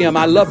at 8 p.m.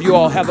 I love you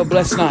all. Have a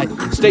blessed night.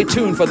 Stay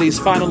tuned for these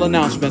final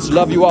announcements.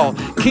 Love you all.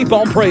 Keep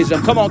on praising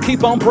Him. Come on,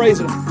 keep on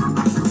praising Him.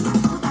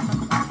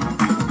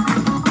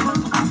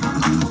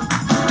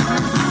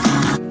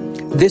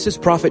 This is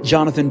Prophet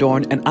Jonathan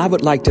Dorn, and I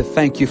would like to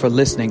thank you for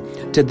listening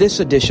to this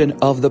edition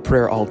of The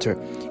Prayer Altar.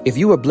 If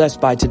you were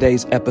blessed by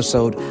today's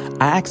episode,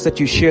 I ask that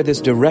you share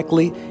this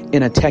directly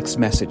in a text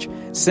message.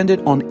 Send it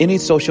on any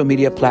social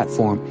media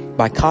platform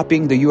by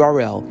copying the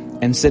URL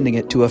and sending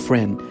it to a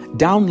friend.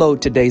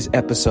 Download today's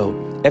episode.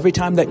 Every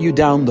time that you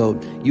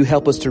download, you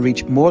help us to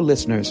reach more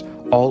listeners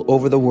all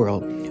over the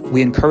world.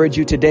 We encourage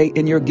you today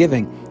in your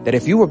giving that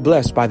if you were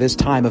blessed by this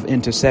time of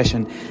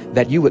intercession,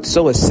 that you would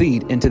sow a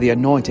seed into the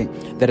anointing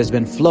that has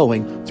been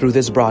flowing through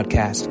this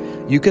broadcast.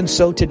 You can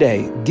sow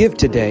today, give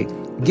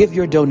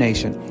your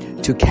donation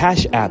to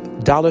Cash App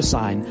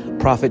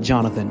 $Prophet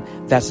Jonathan.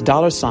 That's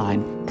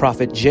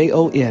 $Prophet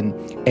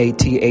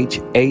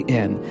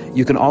JONATHAN.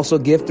 You can also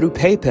give through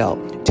PayPal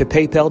to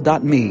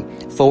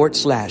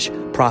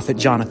paypal.me/Prophet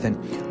Jonathan.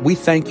 We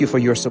thank you for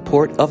your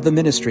support of the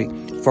ministry.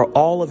 For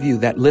all of you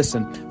that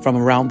listen from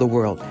around the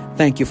world,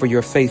 thank you for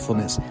your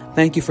faithfulness.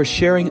 Thank you for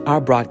sharing our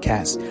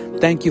broadcast.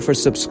 Thank you for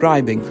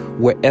subscribing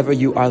wherever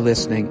you are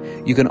listening.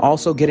 You can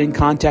also get in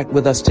contact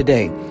with us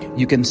today.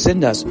 You can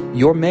send us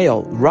your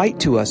mail right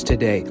to us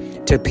today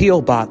to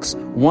P.O. Box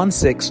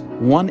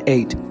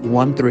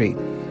 161813.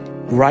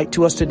 Write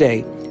to us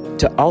today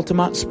to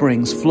Altamont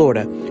Springs,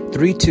 Florida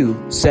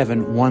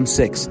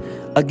 32716.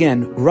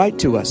 Again, write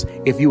to us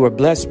if you were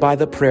blessed by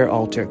the prayer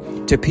altar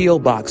to P.O.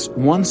 Box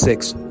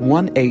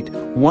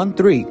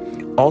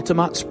 161813,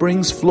 Altamont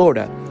Springs,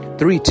 Florida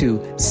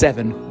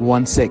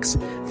 32716.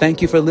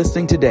 Thank you for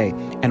listening today,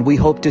 and we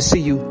hope to see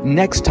you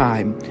next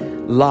time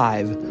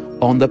live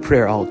on the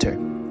prayer altar.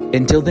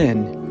 Until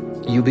then,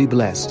 you be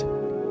blessed.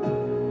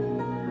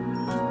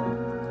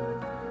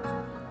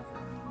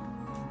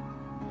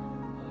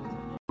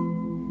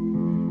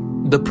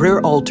 The prayer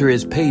altar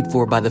is paid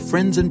for by the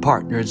friends and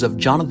partners of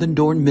Jonathan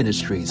Dorn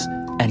Ministries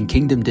and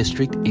Kingdom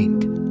District,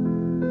 Inc.